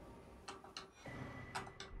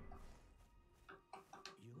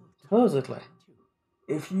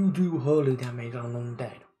if you do holy damage on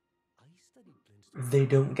undead, they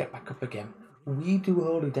don't get back up again. We do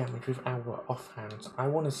holy damage with our offhands. I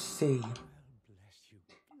want to see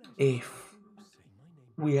if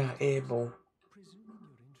we are able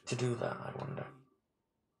to do that, I wonder.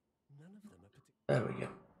 There we go.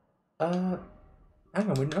 Hang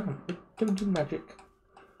on, we're don't do magic.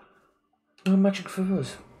 No magic for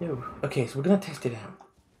us. No. Okay, so we're gonna test it out.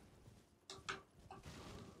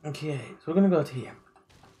 Okay, so we're gonna go to here.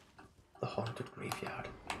 The haunted graveyard.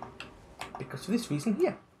 Because for this reason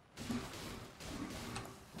here.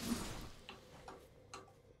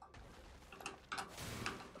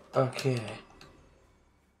 Okay.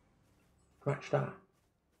 Scratch that.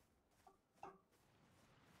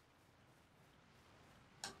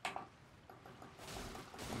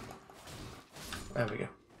 There we go.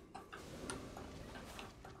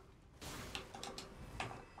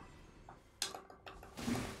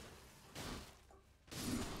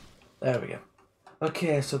 There we go.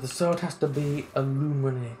 Okay, so the sword has to be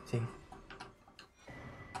illuminating.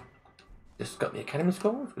 Just got the academy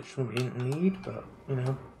scores, which we didn't need, but you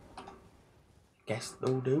know, guess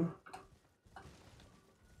they'll do.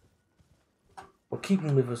 We'll keep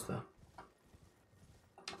them with us though.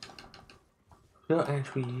 We don't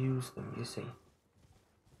actually use them, you see.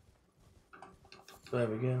 There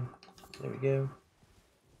we go. There we go.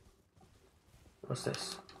 What's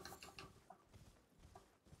this?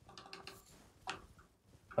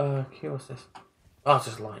 Okay, what's this? Oh, it's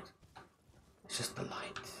just light. It's just the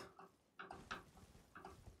light.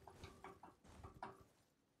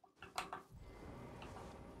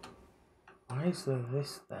 Why is there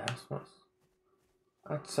this there?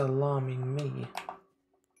 That's alarming me.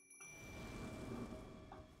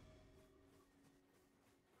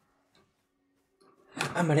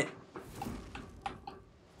 A minute.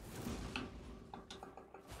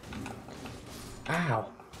 Ow.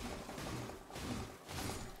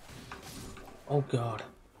 Oh god.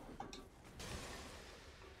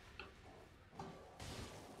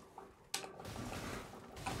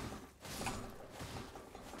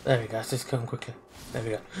 There we go, let's just come quicker. There we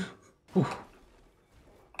go. Whew.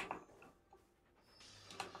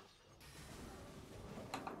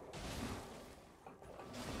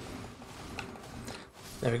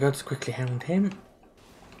 There we go, just quickly hound him.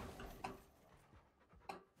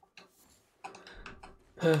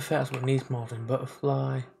 Perfect, that's what needs more than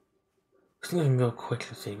butterfly. It's moving real quick,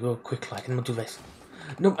 let's see, real quick like, and we'll do this.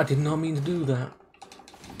 Nope, I did not mean to do that.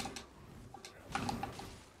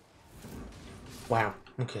 Wow,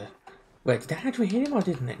 okay. Wait, did I actually hit him or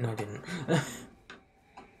didn't it? No, I didn't.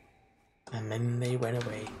 And then they went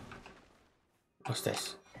away. What's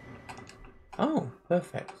this? Oh,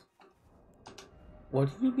 perfect. What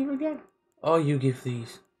did you give again? Oh, you give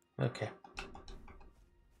these. Okay.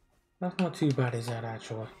 That's not too bad, is that,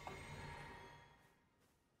 actually?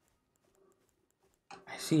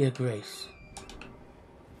 I see a grace.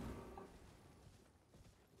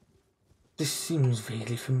 This seems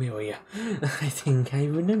vaguely familiar. I think I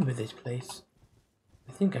remember this place.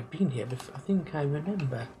 I think I've been here before. I think I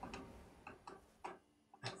remember.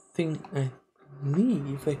 I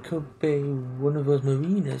believe there could be one of those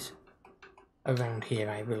marinas around here,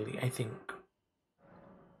 I think.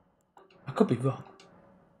 I could be wrong.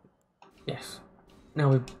 Yes. Now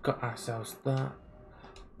we've got ourselves that.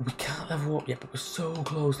 We can't level up yet, but we're so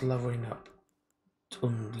close to leveling up. It's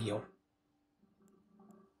unreal.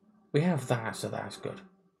 We have that, so that's good.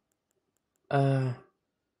 I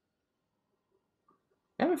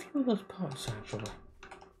have a few of those pots, actually.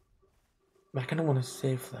 But I kind of want to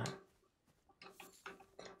save that.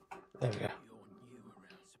 There we go.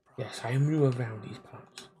 Yes, I am new around these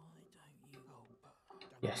parts.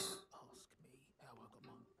 Yes.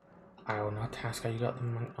 I will not ask how you got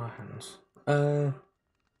them in our hands.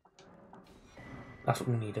 That's what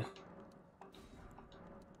we needed.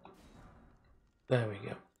 There we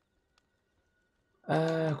go.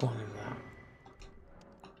 Go on in that.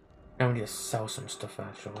 Now we need to sell some stuff,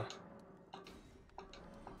 actually.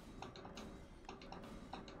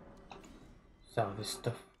 Sell this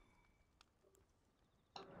stuff.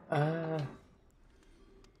 Yeah,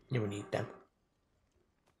 we need them.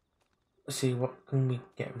 Let's see, what can we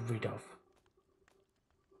get rid of?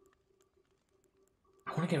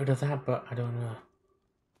 I want to get rid of that, but I don't know.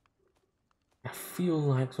 I feel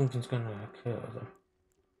like something's going to occur, though.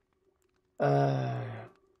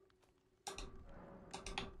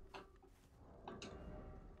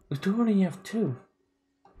 We do only have two.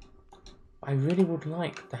 I really would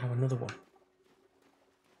like to have another one.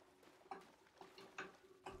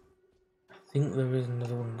 I think there is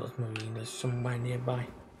another one of those marinas somewhere nearby.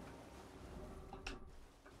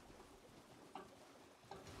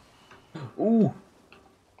 Ooh!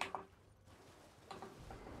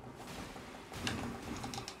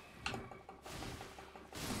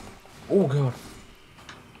 Oh god!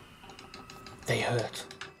 They hurt.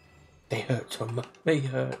 They hurt so much. They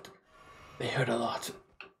hurt. They hurt a lot.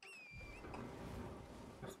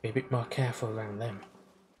 Be a bit more careful around them.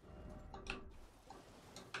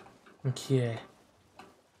 Okay.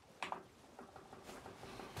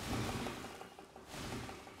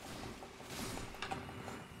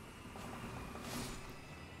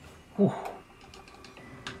 Whew.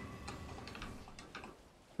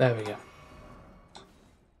 There we go.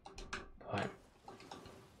 Right.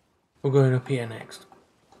 We're going up here next.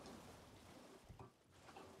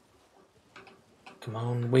 Come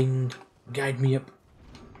on, wind, guide me up.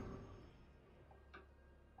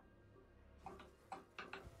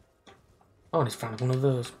 Oh, it's found one of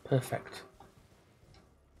those. Perfect.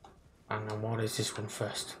 Hang on, what is this one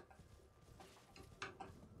first?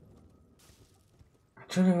 I'm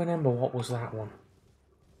trying to remember what was that one.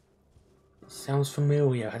 It sounds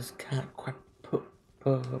familiar, I just can't quite put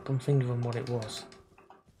up and think of what it was.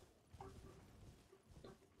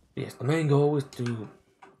 But yes, the main goal was to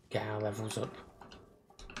get our levels up.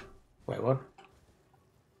 Wait, what?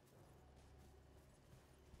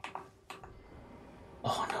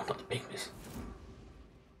 Oh no, not the pygmies.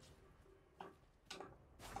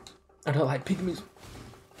 I don't like pygmies.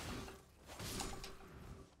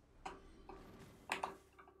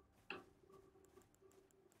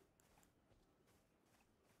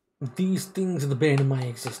 These things are the bane of my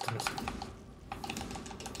existence.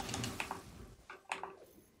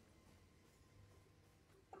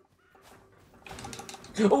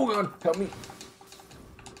 Oh god, help me.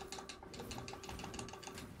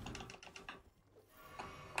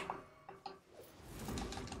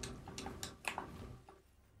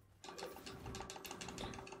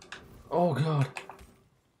 Oh god.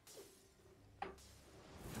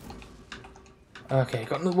 Okay,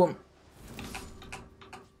 got another one.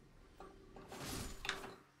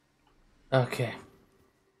 Okay.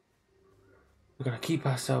 We've got to keep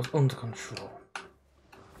ourselves under control.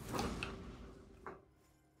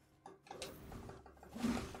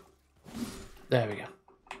 There we go.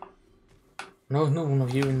 No one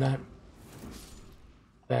of you in there.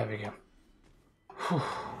 There we go. Whew.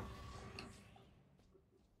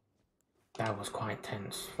 That was quite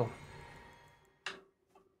tense. But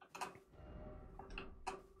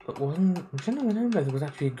I'm trying to remember there was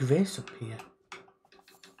actually a grace up here.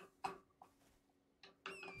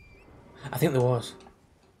 I think there was.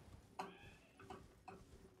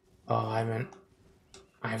 Oh,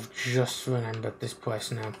 I've just remembered this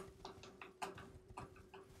place now.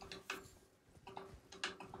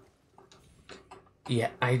 Yeah,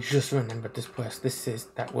 I just remembered this place.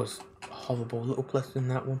 That was a horrible little place in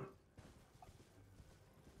that one.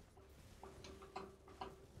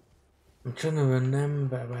 I'm trying to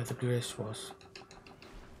remember where the grace was.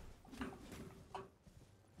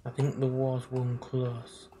 I think there was one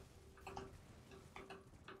close.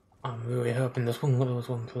 I'm really hoping there was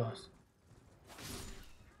one close.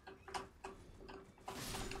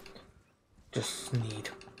 Just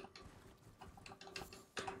need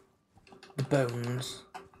the bones.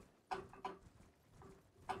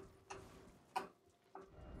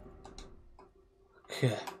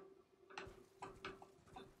 Okay.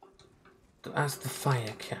 That's the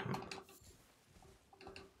fire camp.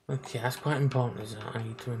 Okay, that's quite important, isn't it? I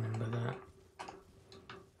need to remember that.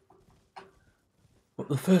 But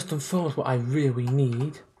the first and foremost, what I really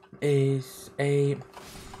need is a...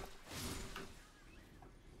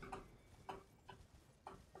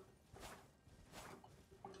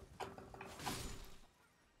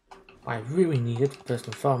 I really needed, first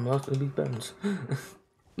and foremost, would be bones.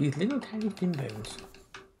 These little tiny thin bones.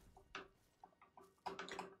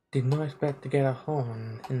 Did not expect to get a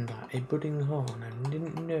horn in that, a budding horn. I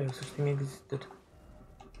didn't know such thing existed.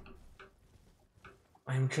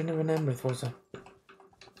 I'm trying to remember if there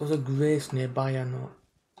was a grace nearby or not.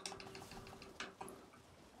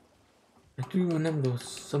 I do remember there was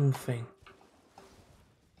something.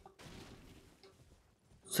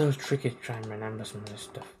 So tricky to try and remember some of this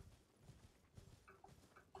stuff.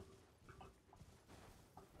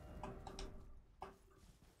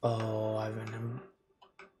 Oh, I remember.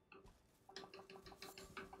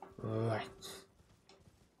 Right.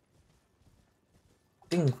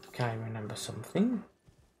 Think I remember something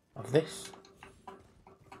of this.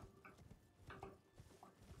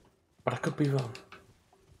 But I could be wrong.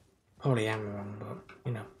 Probably am wrong, but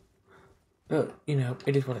you know. But you know,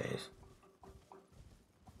 it is what it is.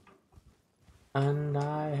 And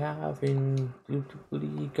I have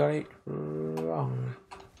indubitably got it wrong.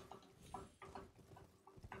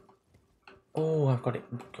 Oh, I've got it.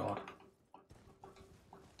 God.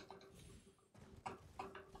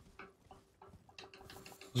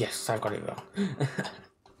 Yes, I've got it wrong.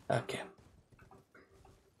 Okay.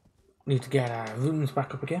 Need to get our runes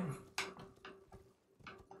back up again.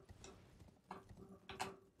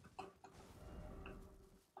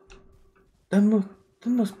 There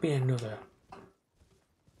must be another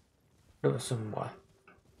somewhere.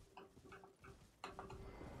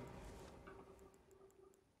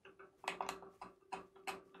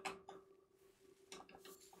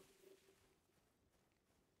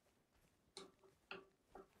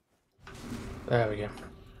 There we go.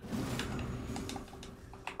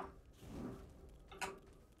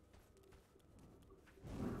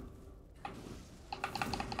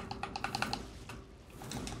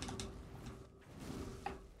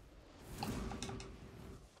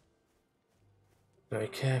 Very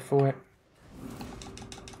careful it.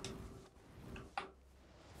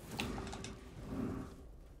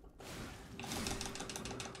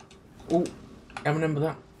 Oh, I remember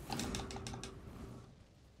that.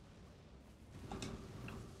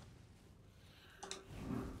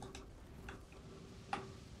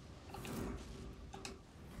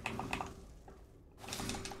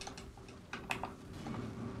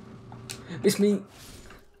 It's me.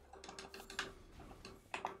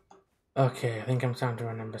 Okay, I think I'm starting to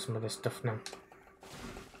remember some of this stuff now.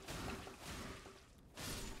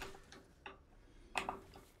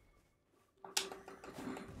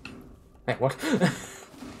 Hey, what?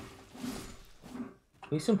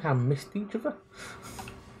 We somehow missed each other?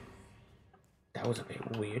 That was a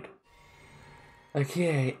bit weird.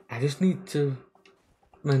 Okay, I just need to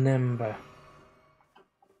remember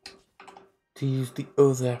to use the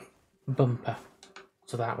other bumper.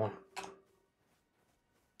 So that one.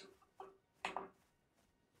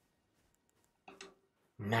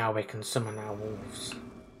 Now we can summon our wolves.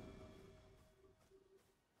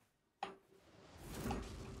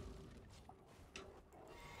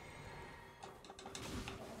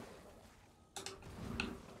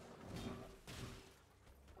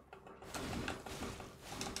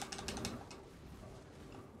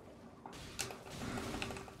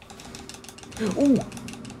 Ooh!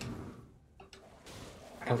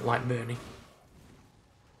 I don't like burning.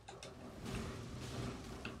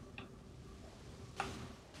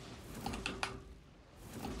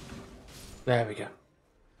 There we go.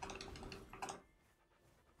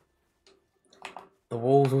 The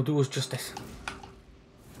wolves will do us justice.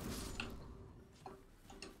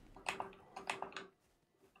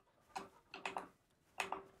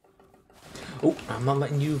 Oh, I'm not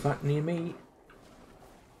letting you back near me.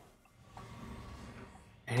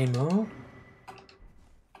 Anymore.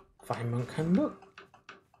 Fire monk handbook.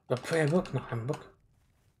 The prayer book, not handbook.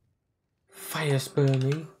 Fire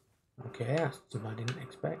spermy. Okay, that's something I didn't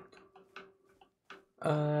expect.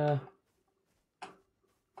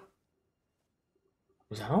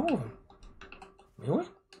 Is that all of them? Really?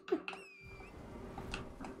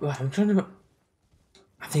 Right, I'm trying to...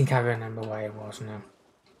 I think I remember where it was now.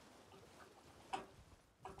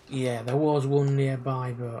 Yeah, there was one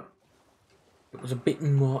nearby, but it was a bit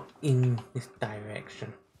more in this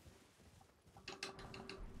direction.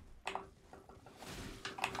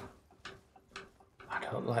 I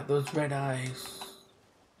don't like those red eyes.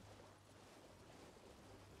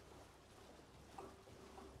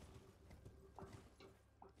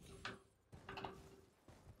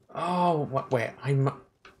 Oh, wait,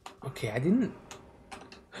 okay, I didn't...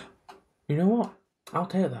 You know what? I'll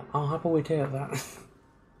take that. I'll happily take that.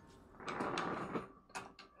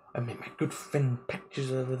 I mean, my good friend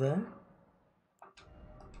Patches over there.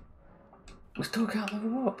 We still can't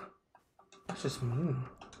level up. That's just mean.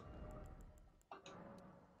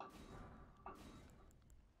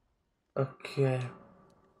 Okay.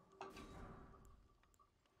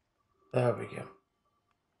 There we go.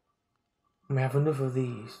 We have enough of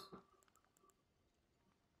these.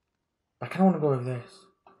 I kind of want to go with this.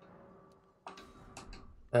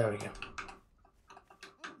 There we go.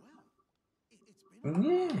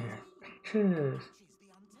 Yeah, Patches.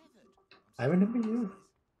 I remember you.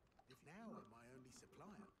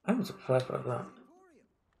 I'm surprised by that.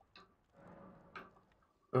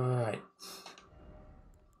 Right.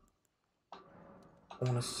 I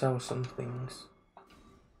want to sell some things.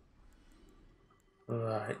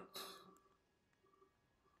 Right.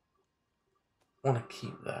 I want to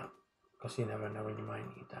keep that. Because you never know when you might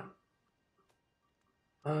need that.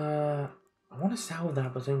 I want to sell that, but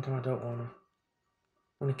at the same time I don't want to.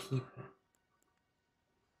 I want to keep it.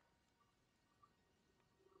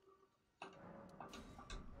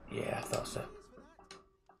 Yeah, I thought so.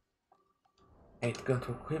 Hey, to go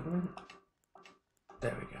to equipment.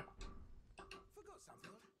 There we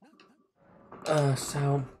go.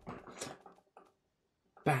 So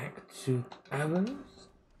back to ours.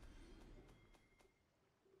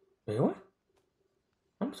 Really?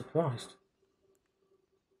 I'm surprised.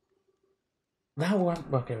 That one.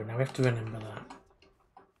 Okay, now we have to remember that.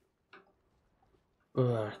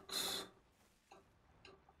 Right.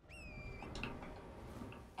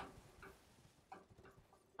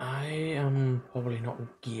 am probably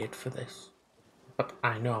not geared for this. But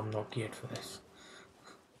I know I'm not geared for this.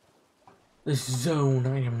 This zone,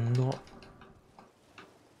 I am not.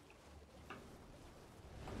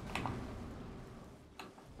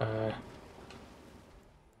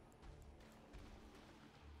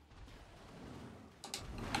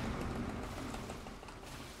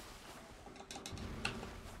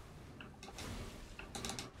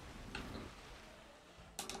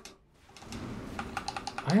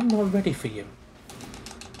 I am not ready for you.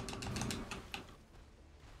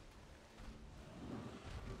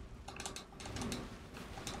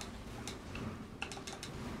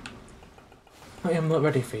 I am not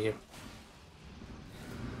ready for you.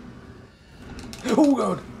 Oh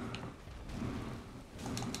god!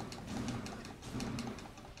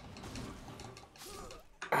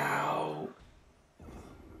 Ow!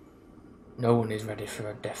 No one is ready for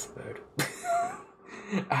a death bird.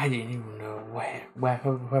 I didn't even know where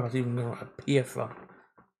I was even going to appear from.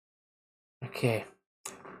 Okay.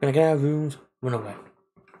 Gonna get out of rooms, run away.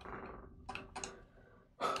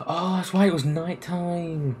 Oh, that's why it was night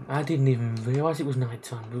time. I didn't even realise it was night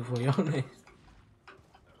time, to be fully honest.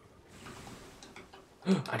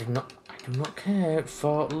 I do not care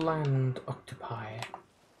for land occupier.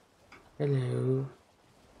 Hello.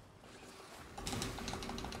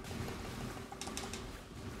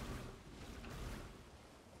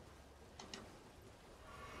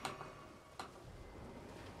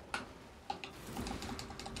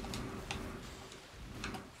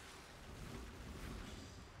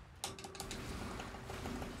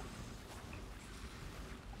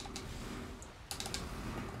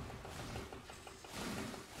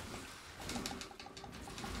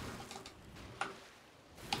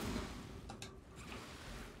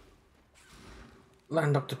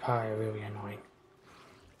 Land occupier, really annoying.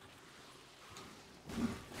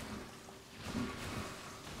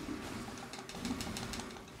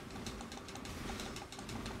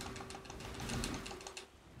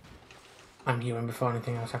 I'm healing before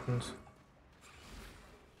anything else happens.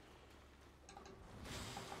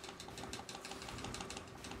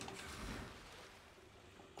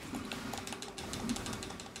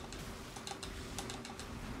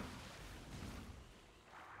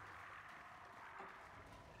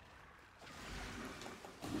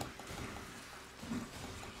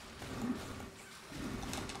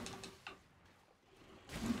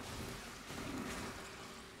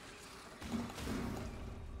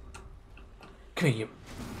 Come here, you.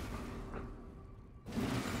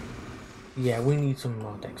 Yeah, we need some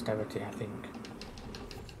more dexterity, I think.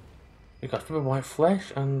 We got super white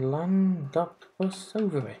flesh and land octopus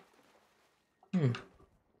ovary.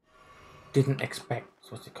 Didn't expect,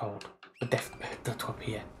 what's it called? The death bird to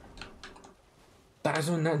appear. That is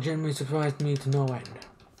one that genuinely surprised me to no end.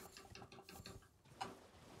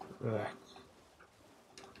 Right.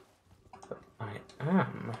 But I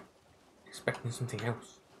am expecting something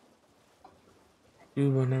else. I do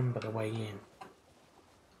remember the way in.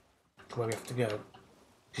 To where we have to go.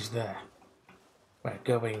 Which is there. We're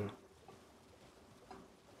going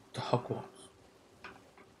to Hogwarts.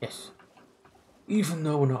 Yes. Even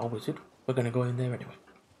though we're not a wizard, we're going to go in there anyway.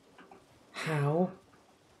 How?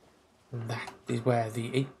 That is where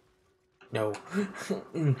the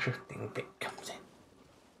interesting bit comes in.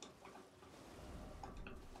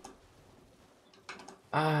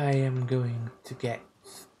 I am going to get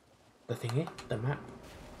the thingy, the map.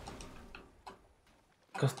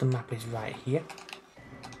 Because the map is right here.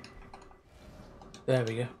 There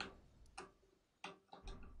we go.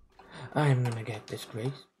 I am gonna get this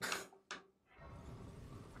grace.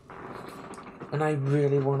 And I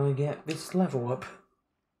really want to get this level up.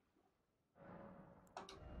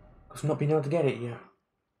 Because not being able to get it yet.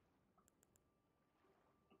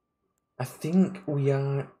 I think we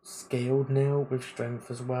are scaled now with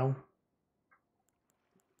strength as well.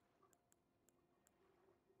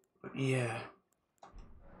 But yeah.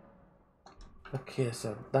 Okay,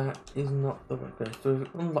 so that is not the way. Okay, so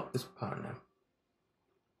we've unlocked this part now.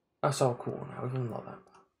 That's all cool now, we've unlocked that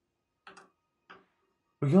part.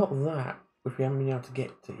 We got that, which we haven't been able to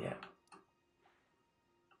get to yet.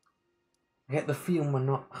 I get the feeling we're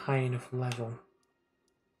not high enough level.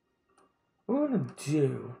 What we're gonna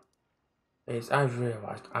do is I've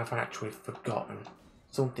realised I've actually forgotten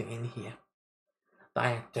something in here that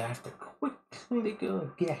I have to quickly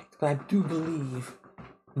go get. I do believe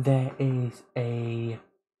there is a...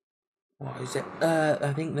 What is it?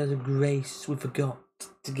 I think there's a grace we forgot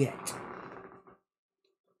to get.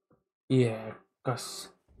 Yeah, because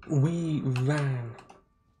we ran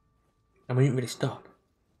and we didn't really stop.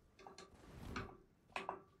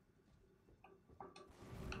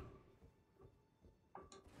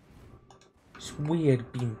 It's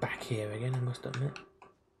weird being back here again, I must admit.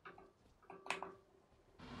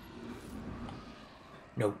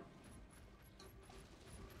 No.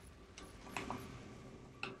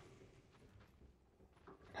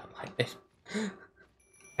 I don't like this.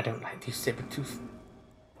 I don't like these saber-tooth...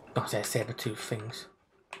 Not say saber-tooth things.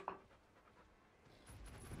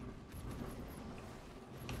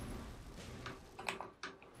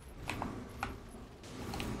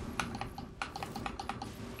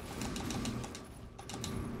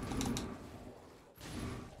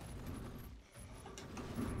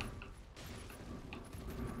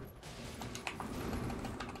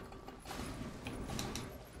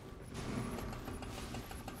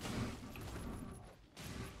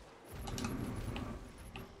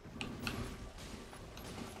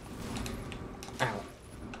 Ow.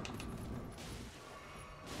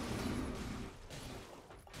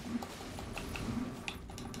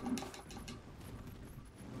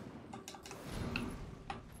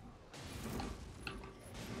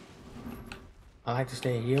 I like to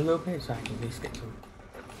stay here a little bit so I can at least get some.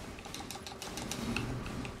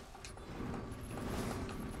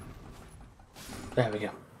 There we go.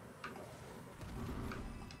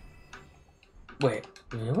 Wait,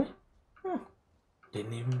 really? Huh.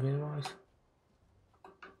 Didn't even realise.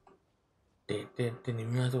 Didn't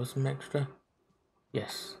even realise there was some extra.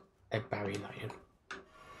 Yes, a Barry Lion.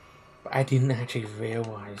 But I didn't actually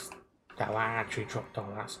realise that I actually dropped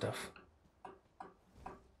all that stuff.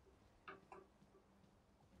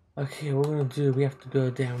 Okay, what we're gonna do, we have to go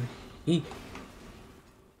down here.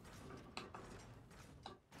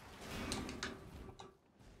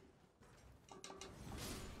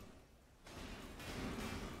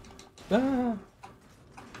 Ah!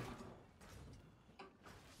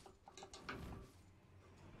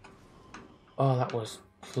 Oh, that was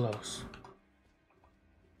close.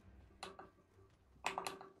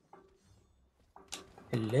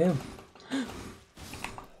 Hello.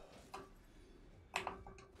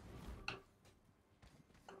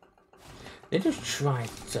 They just tried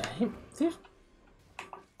to hit this.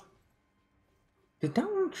 Did that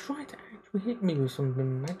one try to actually hit me with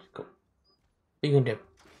something magical? What are you gonna do?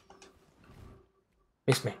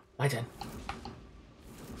 Miss me. My turn.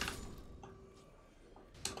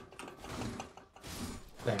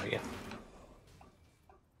 There we go.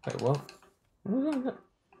 Wait, what? What was that?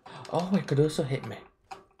 Oh, it could also hit me.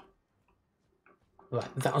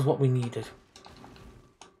 Right, that was what we needed.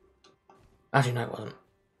 Actually, no, it wasn't.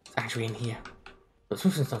 It's actually in here. But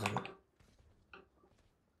something's not on it.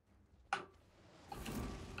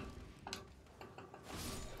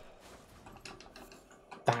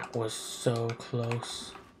 That was so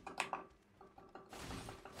close.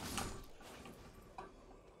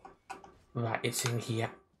 Right, it's in here.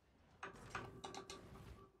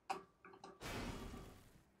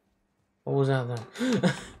 What was that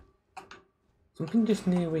then? Something just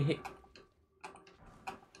near we hit.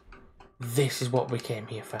 This is what we came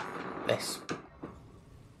here for. This.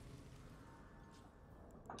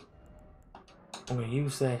 I'm going to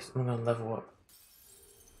use this. I'm going to level up.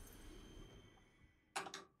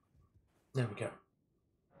 There we go.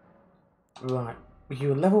 Right. We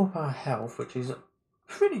can level up our health, which is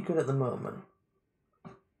pretty good at the moment.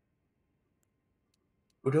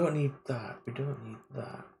 We don't need that. We don't need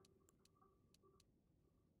that.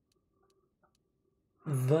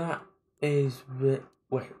 That is the...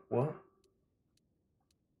 Wait, what?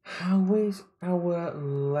 How is our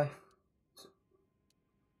left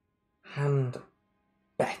hand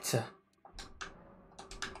better?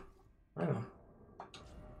 Hang on.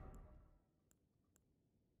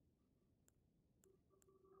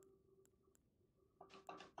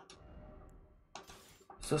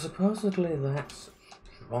 So supposedly that's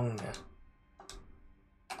stronger.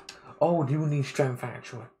 Oh, do you need strength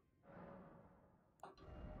actually?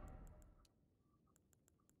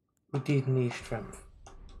 We did need strength.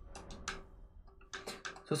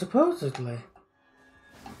 So supposedly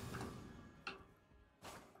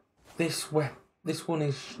this one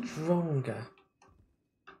is stronger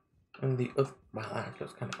than the other. Wow, that actually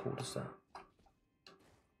looks kind of cool to say.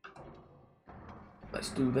 Let's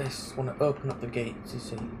do this. I want to open up the gates, you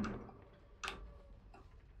see.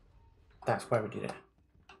 That's where we did it.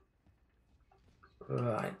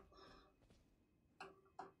 Right.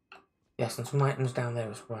 Yes, and some items down there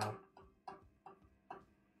as well.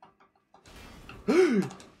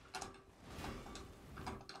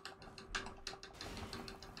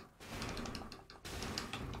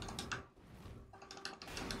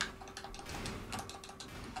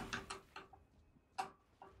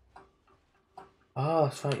 Oh,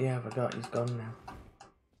 that's right, yeah, I forgot, he's gone now.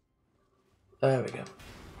 There we go.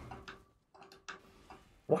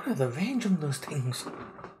 What are the range on those things?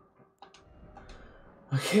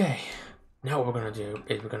 Okay, now what we're going to do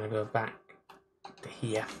is we're going to go back to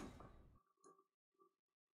here.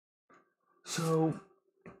 So,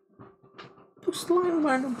 just lying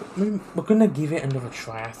random. We're going to give it another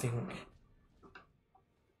try, I think.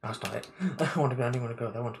 That's not it. I don't want to go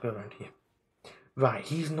there, I want to go around here. Right,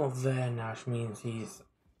 he's not there now, which means he's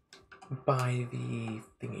by the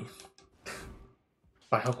thingies.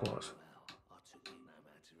 By Hogwarts.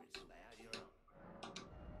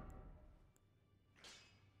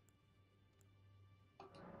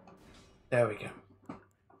 There we go.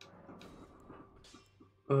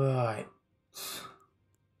 Right.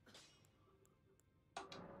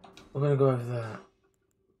 We're gonna go over that.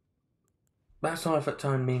 That's all for the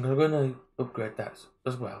time being, we're gonna upgrade that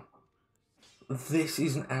as well. This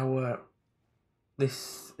has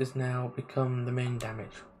now become the main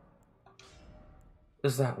damage.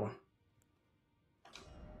 There's that one.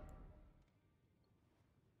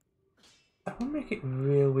 That will make it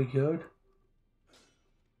really good.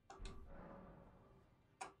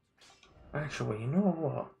 Actually, you know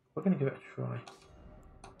what? We're gonna give it a try.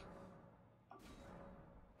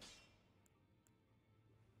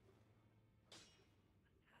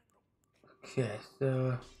 Okay,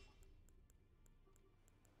 so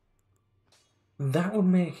that would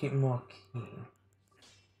make it more keen.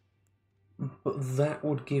 But that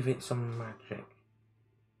would give it some magic.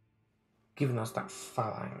 Giving us that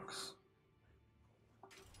phalanx.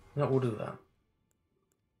 That will do that.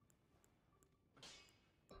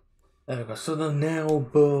 There we go. So they're now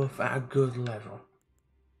both at a good level.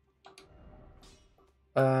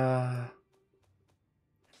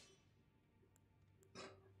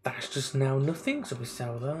 That's just now nothing, so we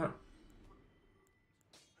sell that.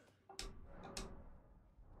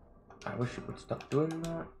 I wish it would stop doing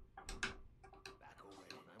that.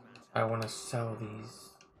 I want to sell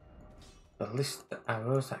these ballistic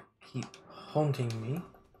arrows that keep haunting me.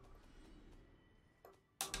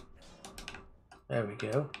 There we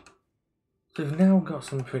go. So we've now got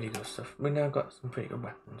some pretty good stuff. We've now got some pretty good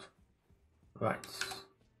weapons. Right.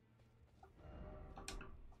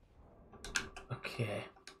 Okay.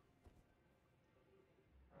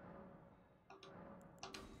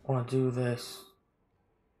 I want to do this.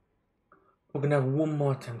 We're going to have one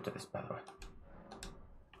more attempt at this, by the way.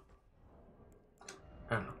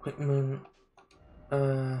 And equipment.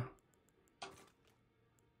 Oh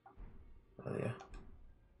yeah.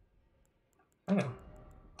 Hang on.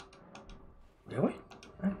 Really?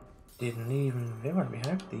 I didn't even realize we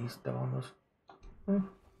had these still on us.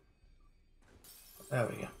 There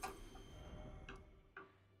we go.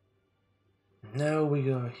 Now we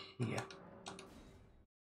go here.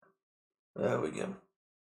 There we go.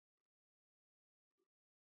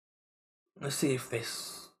 Let's see if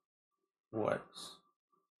this works.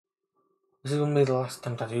 This is going to be the last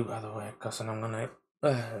attempt I do, by the way, because then I'm going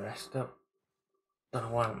to rest up. Don't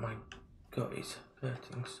know why my gut is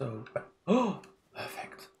hurting so bad. Oh!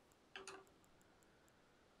 Perfect.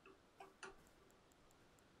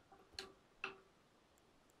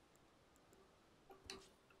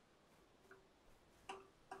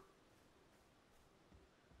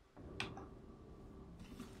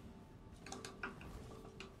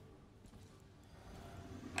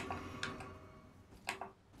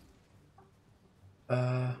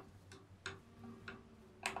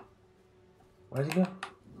 Where'd he go?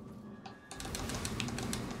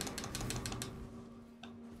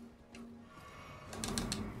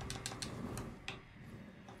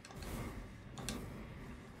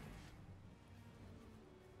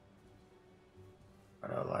 I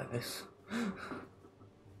don't like this.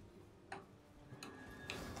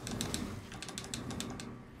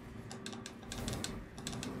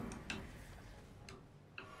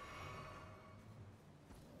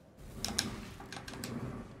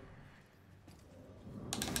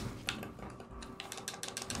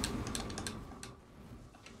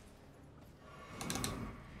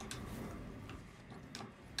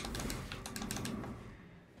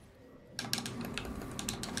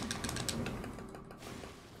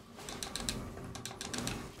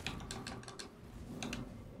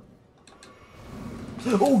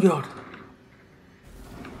 Oh god!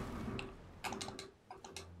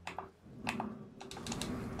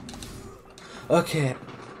 Okay,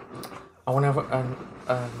 I want to have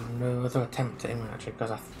another attempt at him actually,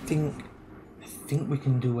 because I think we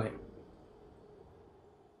can do it.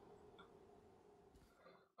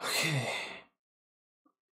 Okay,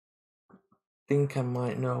 think I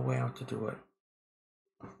might know a way how to do it.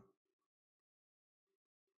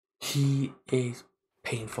 He is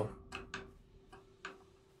painful.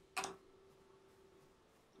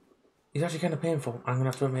 He's actually kind of painful. I'm gonna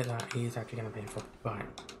have to admit that he is actually kind of painful. Right.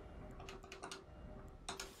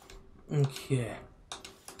 Okay.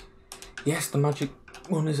 Yes, the magic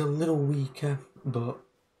one is a little weaker, but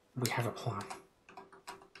we have a plan.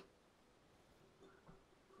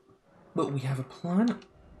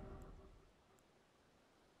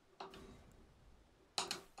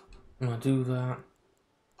 I'm gonna do that.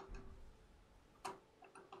 I'm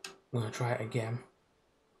gonna try it again.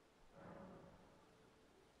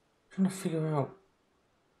 I'm trying to figure out.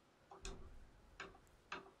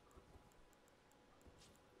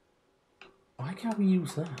 Why can't we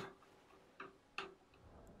use that?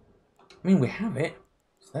 I mean, we have it.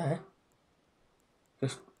 It's there.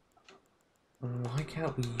 Just why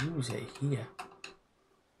can't we use it here?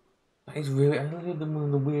 That is really, I think it's one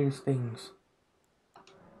of the weirdest things.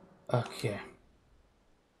 Okay.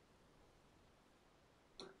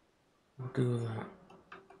 We'll do that.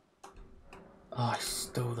 Oh, it's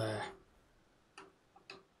still there.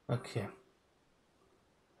 Okay.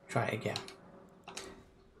 Try it again.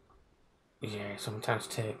 Yeah, sometimes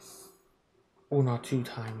takes 1 or 2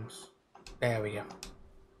 times. There we go.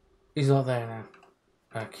 He's not there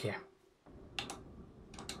now. Okay.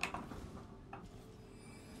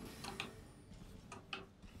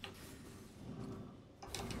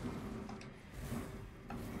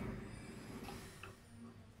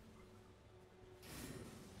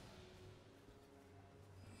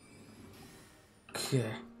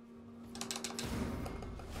 Okay.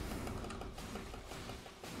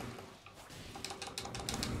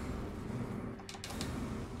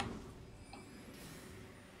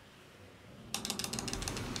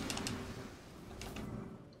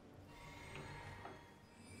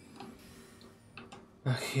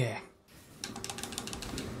 Okay.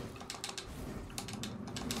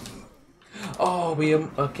 Oh,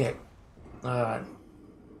 okay. Alright.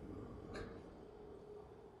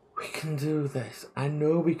 We can do this. I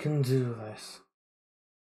know we can do this.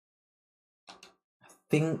 I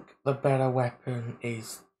think the better weapon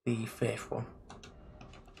is the 5th one.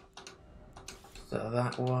 So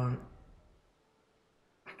that one.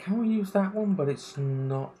 I can use that one, but it's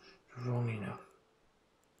not strong enough.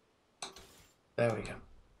 There we go.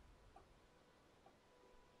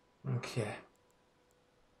 Okay.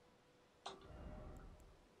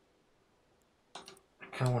 I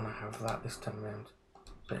kind of want to have that this time around.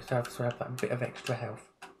 So it's have to have that bit of extra health.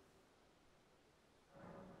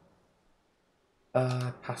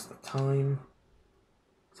 Pass the time.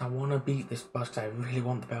 So I want to beat this boss because I really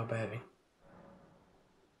want the bellberry.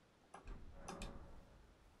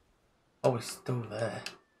 Oh, it's still there.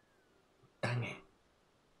 Dang it.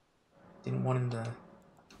 Didn't want him there.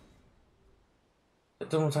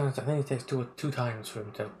 But sometimes I think it takes two times for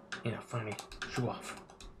him to, finally show off.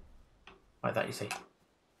 Like that, you see.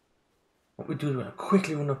 What we do is we're going to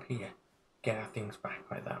quickly run up here. Get our things back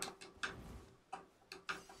like that.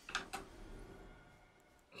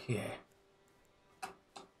 Here.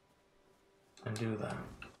 And do that.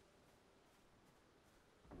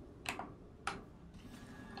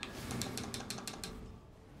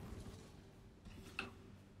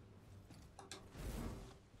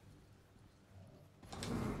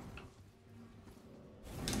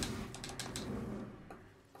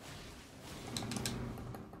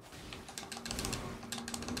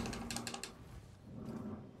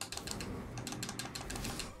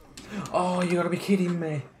 Oh, you gotta be kidding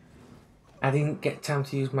me. I didn't get time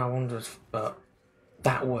to use my wonders, but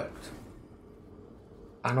that worked.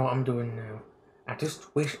 I know what I'm doing now. I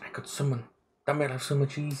just wish I could summon. That made life so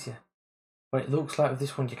much easier. But it looks like with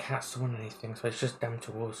this one you can't summon anything, so it's just down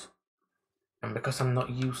to us. And because I'm not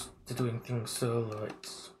used to doing things solo,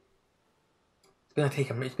 it's gonna take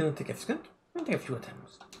a few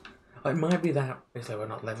attempts. It might be that basically we're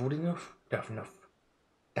not leveled enough, don't have enough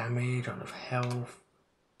damage or enough health.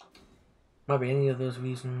 Might be any of those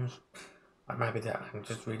reasons. It might be that I'm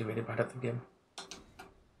just really, really bad at the game.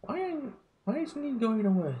 Why isn't he going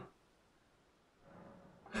away?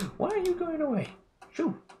 Why are you going away?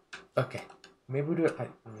 Shoo! Okay, maybe we'll do it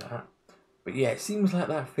like that. But yeah, it seems like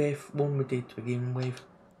that 5th one we did to begin with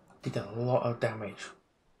did a lot of damage.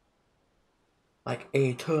 Like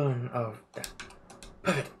a ton of damage.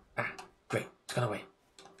 Perfect! Ah, great, it's gone away.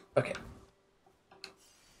 Okay.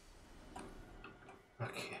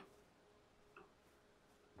 Okay.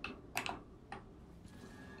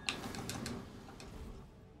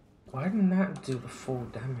 Why didn't that do the full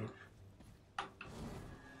damage?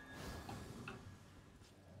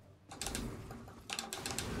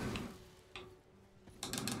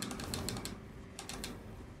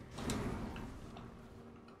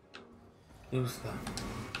 Use that.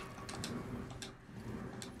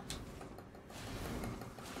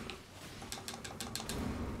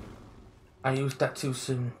 I used that too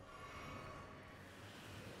soon.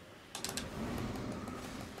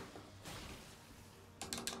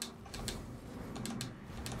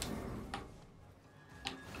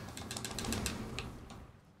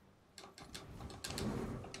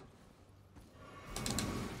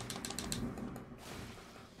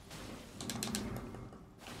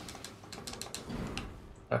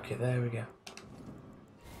 Okay, there we go.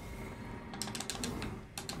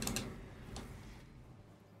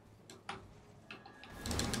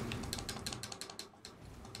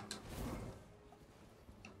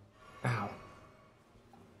 Ow.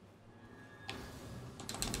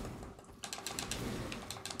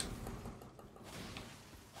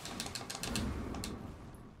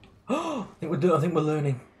 Oh, I think we're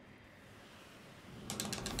learning.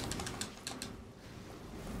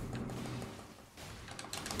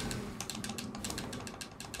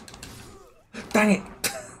 Dang it!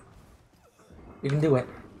 We can do it.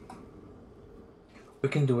 We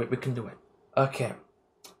can do it. We can do it. Okay.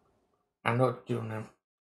 I know what to do now.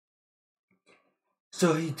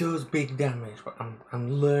 So he does big damage, but I'm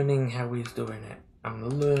learning how he's doing it. I'm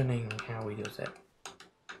learning how he does it.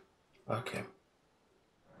 Okay.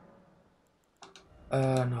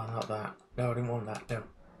 No, not that. No, I didn't want that.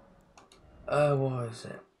 No. What is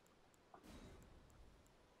it?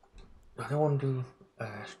 I don't want to do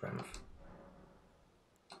strength.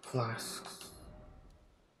 Flasks.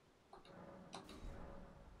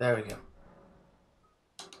 There we go.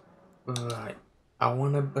 Right.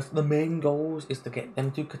 The main goals is to get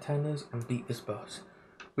them 2 katanas and beat this boss.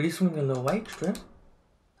 We did something a little extra.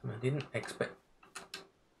 I didn't expect.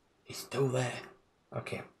 He's still there.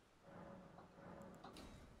 Okay.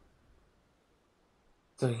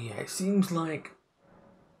 So yeah, it seems like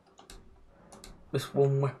this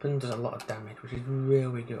one weapon does a lot of damage, which is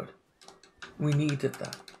really good. We needed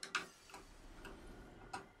that.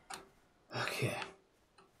 Okay.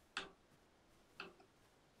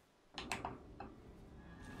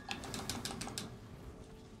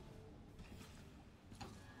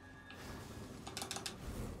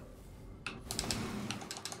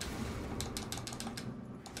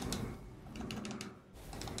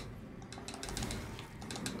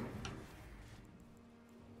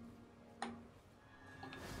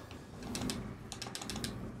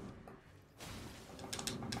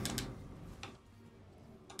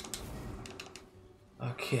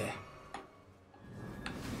 Okay.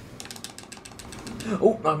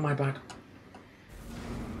 Oh, no, my bad.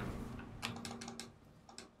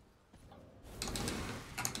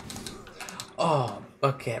 Oh,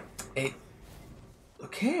 okay.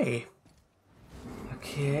 Okay.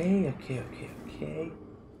 Okay.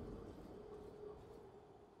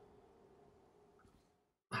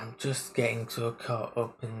 I'm just getting so caught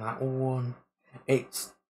up in that one.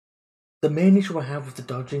 It's the main issue I have with the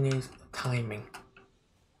dodging is the timing.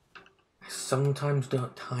 I sometimes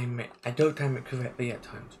don't time it. I don't time it correctly at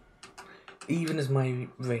times. Even as my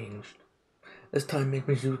ranged. As time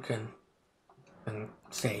Mizuka can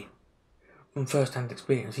say from first-hand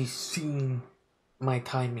experience, he's seen my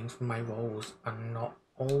timings for my rolls are not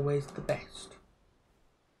always the best.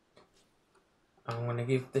 I'm gonna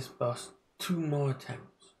give this boss 2 more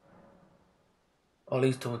attempts. Or at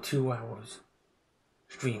least over 2 hours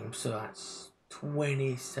stream, so that's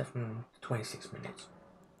 27 to 26 minutes.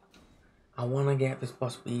 I wanna get this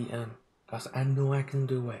boss beaten, because I know I can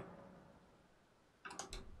do it.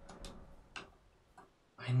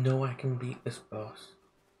 I know I can beat this boss.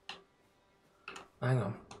 Hang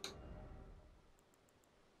on.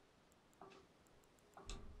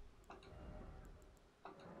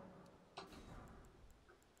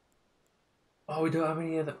 Oh, we don't have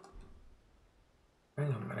any other.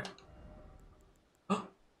 Hang on a minute. Oh,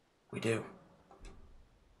 we do.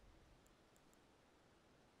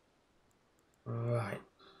 Right.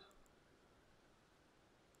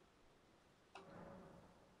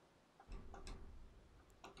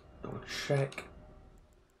 Double check.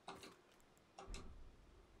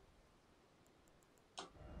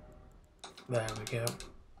 There we go.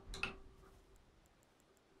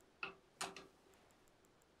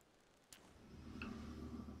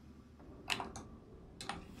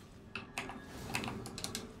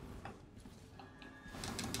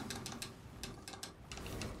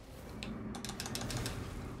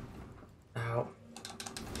 Ow.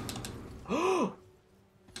 Oh!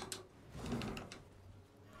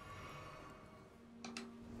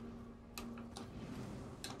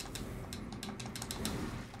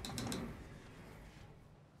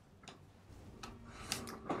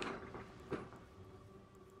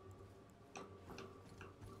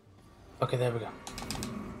 Okay, there we go.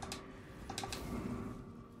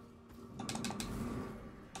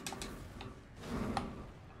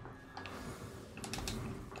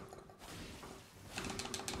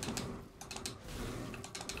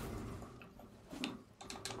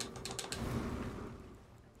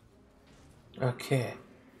 Okay.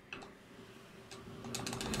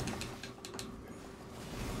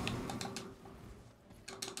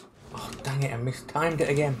 Oh, dang it, I mistimed it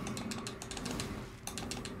again.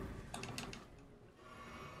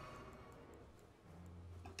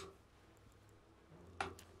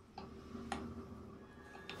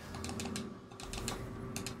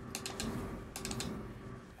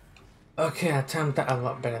 Okay, I timed that a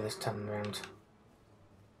lot better this time around.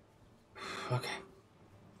 Okay.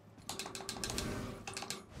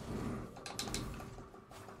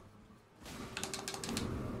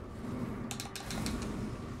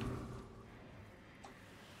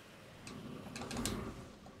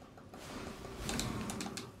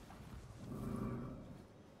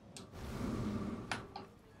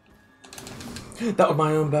 That was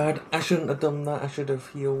my own bad. I shouldn't have done that. I should have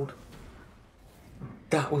healed.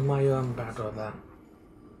 That was my own bad or that.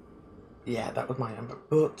 Yeah, that was my own bad.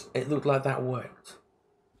 But it looked like that worked.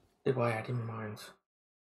 Did what I had in mind.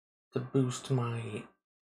 To boost my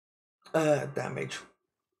damage.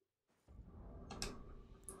 Do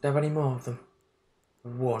I have any more of them?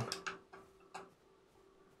 One.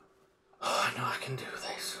 Oh, I know I can do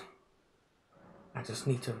this. I just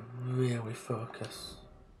need to really focus.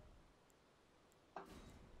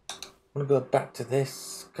 I'm gonna go back to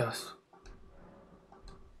this because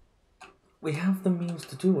we have the means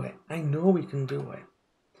to do it. I know we can do it.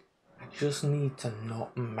 I just need to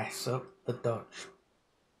not mess up the dodge.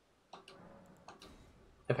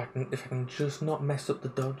 If I can just not mess up the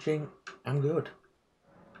dodging, I'm good.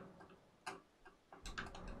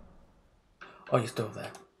 Oh, you're still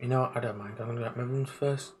there. You know what? I don't mind. I'm gonna get my runes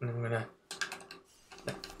first, and then I'm gonna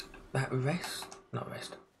let that rest. Not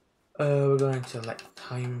rest. We're going to let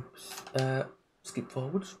time skip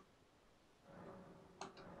forwards.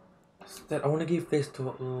 I want to give this to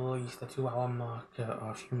at least a 2-hour marker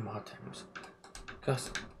or a few more times. Because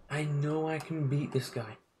I know I can beat this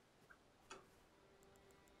guy.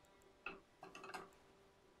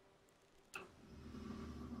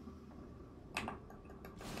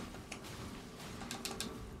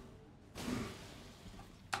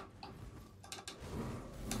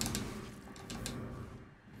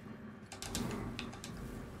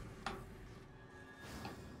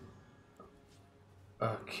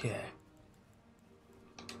 Okay.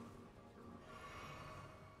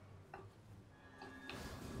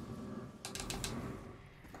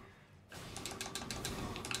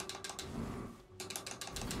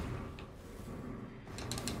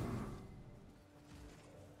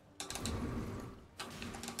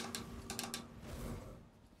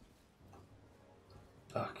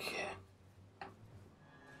 Okay.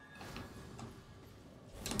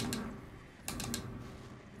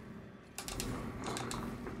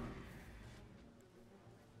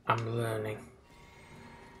 I'm learning.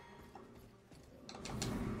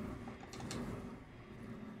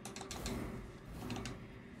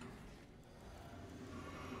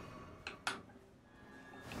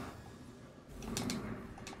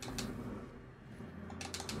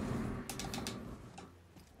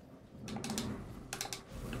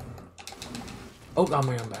 Oh, got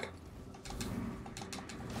my own bad.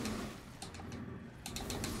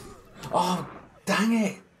 Oh, dang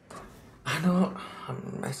it! I know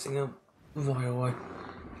I'm messing up royally.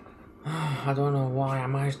 I don't know why.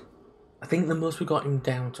 I think the most we got him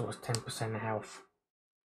down to was 10% health.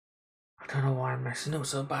 I don't know why I'm messing up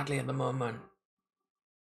so badly at the moment.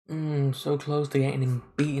 So close to getting him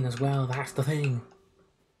beaten as well. That's the thing.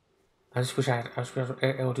 I just wish I was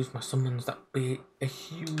able to use my summons. That'd be a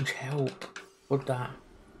huge help. Would that?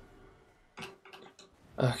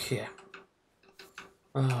 Okay.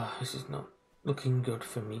 Oh, this is not looking good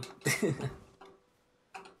for me.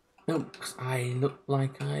 Nope, 'cause I look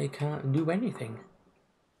like I can't do anything.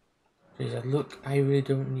 There's a look I really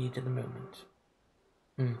don't need at the moment.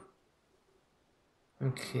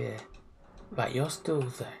 Okay. Right, you're still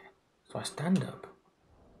there. So I stand up.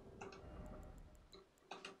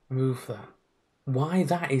 Move that. Why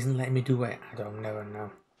that isn't letting me do it, I don't never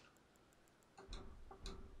know.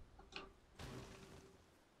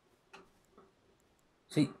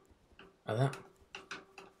 See? Like that.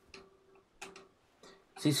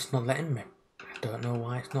 See, it's just not letting me. I don't know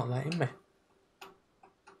why it's not letting me.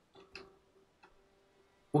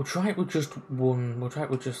 We'll try it with just one. We'll try it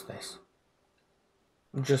with just this.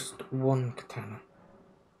 Just one katana.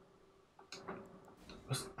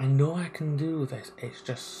 I know I can do this. It's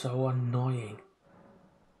just so annoying.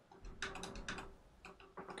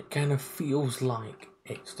 It kind of feels like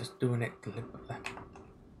it's just doing it deliberately.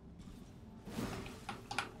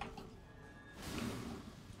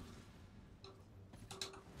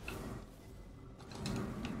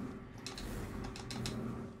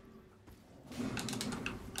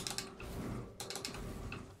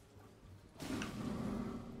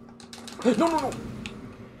 No, no, no!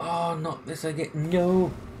 Oh, not this again.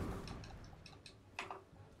 No!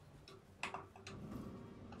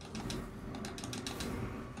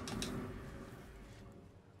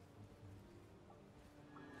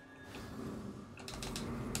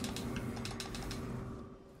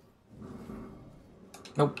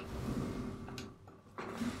 Nope.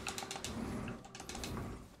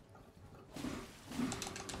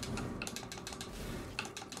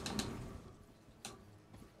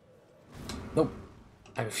 Nope.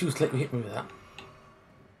 I refuse to let you hit me with that.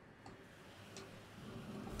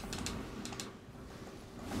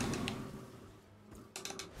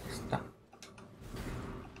 It's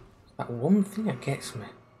that one thing that gets me.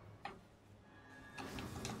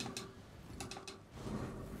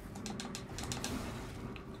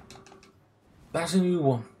 That's a new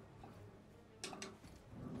one.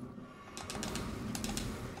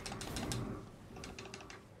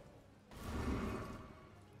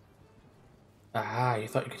 Ah, you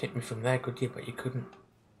thought you could hit me from there, could you? But you couldn't.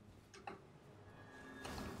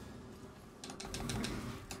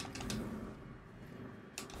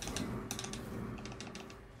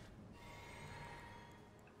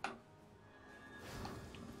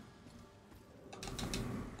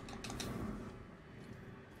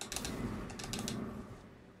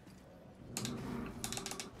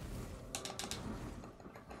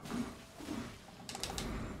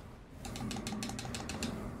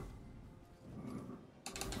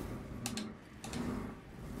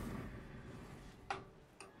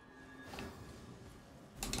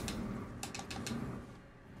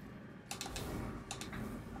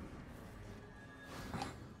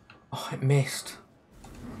 Oh, it missed.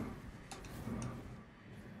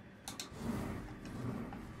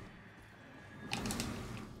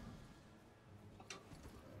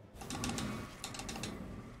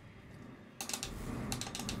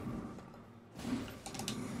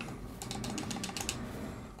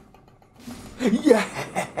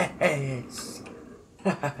 Yes!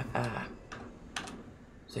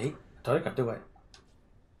 See? I told you I could do it.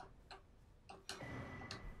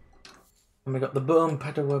 And we got the bone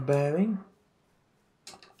pedal we're bearing.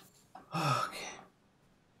 Okay.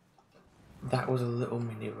 That was a little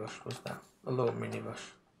mini rush, was that? A little mini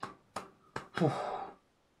rush. Whew.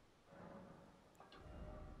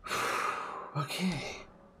 Okay.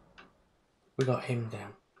 We got him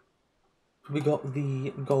down. We got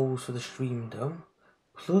the goals for the stream done.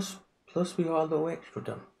 Plus we got a little extra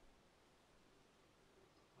done.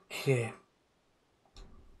 Okay.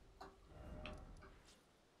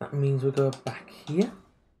 That means we go back here.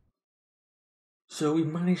 So we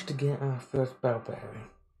managed to get our first bell bearing,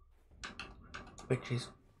 which is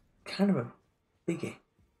kind of a biggie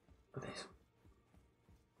for this.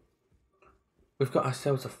 We've got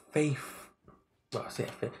ourselves a faith. Well, I say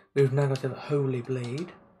a faith. We've now got a holy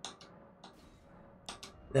blade.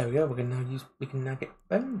 There we go. We can now get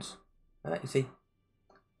bones. Like that, you see.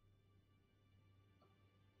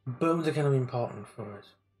 Bones are kind of important for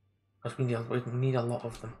us because we need a lot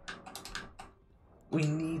of them. We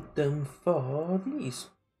need them for these.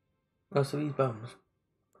 Also these bones.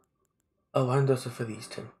 Oh, and also for these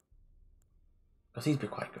two. Because these be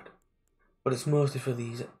quite good. But it's mostly for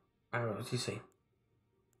these arrows, you see.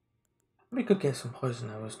 We could get some poison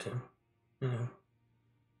arrows too. You know.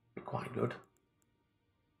 Be quite good.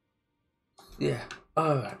 Yeah.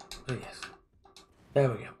 Alright. So yes. There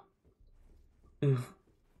we go. We've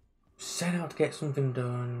set out to get something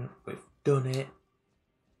done. We've done it.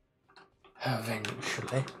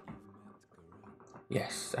 Eventually.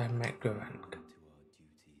 Yes, I met Garand.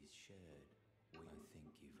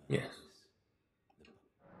 Yes.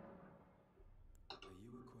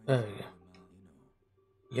 There we go.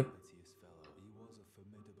 Yep.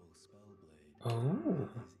 Oh.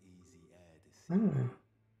 Hmm.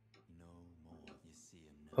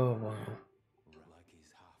 Oh wow.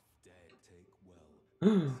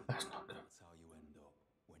 That's not good.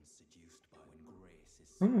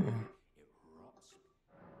 Hmm.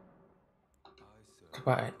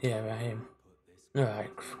 About it, yeah, about him. Alright,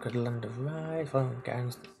 could land of rise, following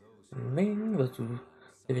against the ring, those who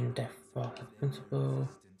live in death for the principle.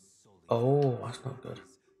 Oh, that's not good.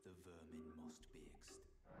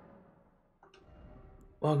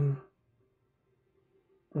 Well,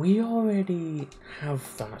 we already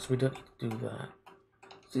have that, so we don't need to do that.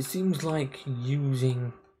 So it seems like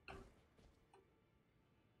using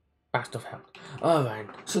that stuff helped. Alright,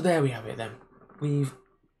 so there we have it then. We've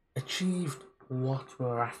achieved what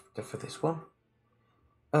we're after for this one.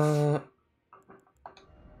 We'll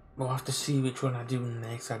have to see which one I do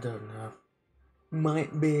next, I don't know.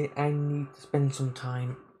 Might be I need to spend some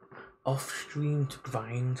time off stream to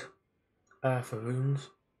grind for runes.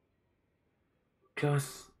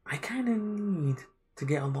 Because I kind of need to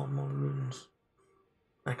get a lot more runes.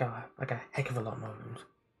 Like a heck of a lot more runes.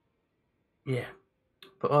 Yeah.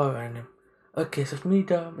 But alright then. Okay, so it's me,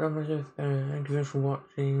 Dom. Thank you very much for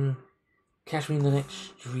watching. Catch me in the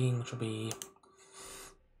next stream, which will be...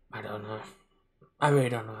 I don't know. I really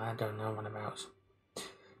don't know. I don't know what about.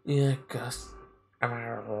 Yeah, because I've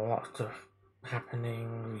had a lot of stuff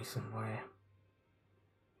happening recently.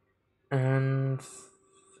 And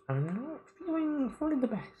I'm not feeling fully the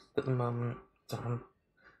best at the moment. So I'm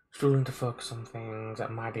struggling to focus on things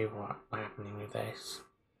that might be what's happening with this.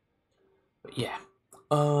 But yeah.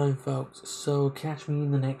 Alright folks, so catch me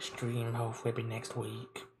in the next stream, hopefully it'll be next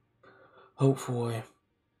week. Hopefully.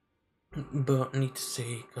 But need to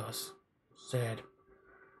see, because said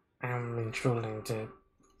I've been struggling to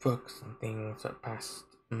focus on things that past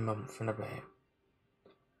month and a bit.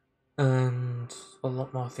 And a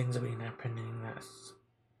lot more things have been happening, that's...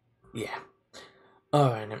 yeah.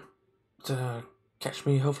 Alright then. So catch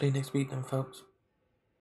me hopefully next week then folks.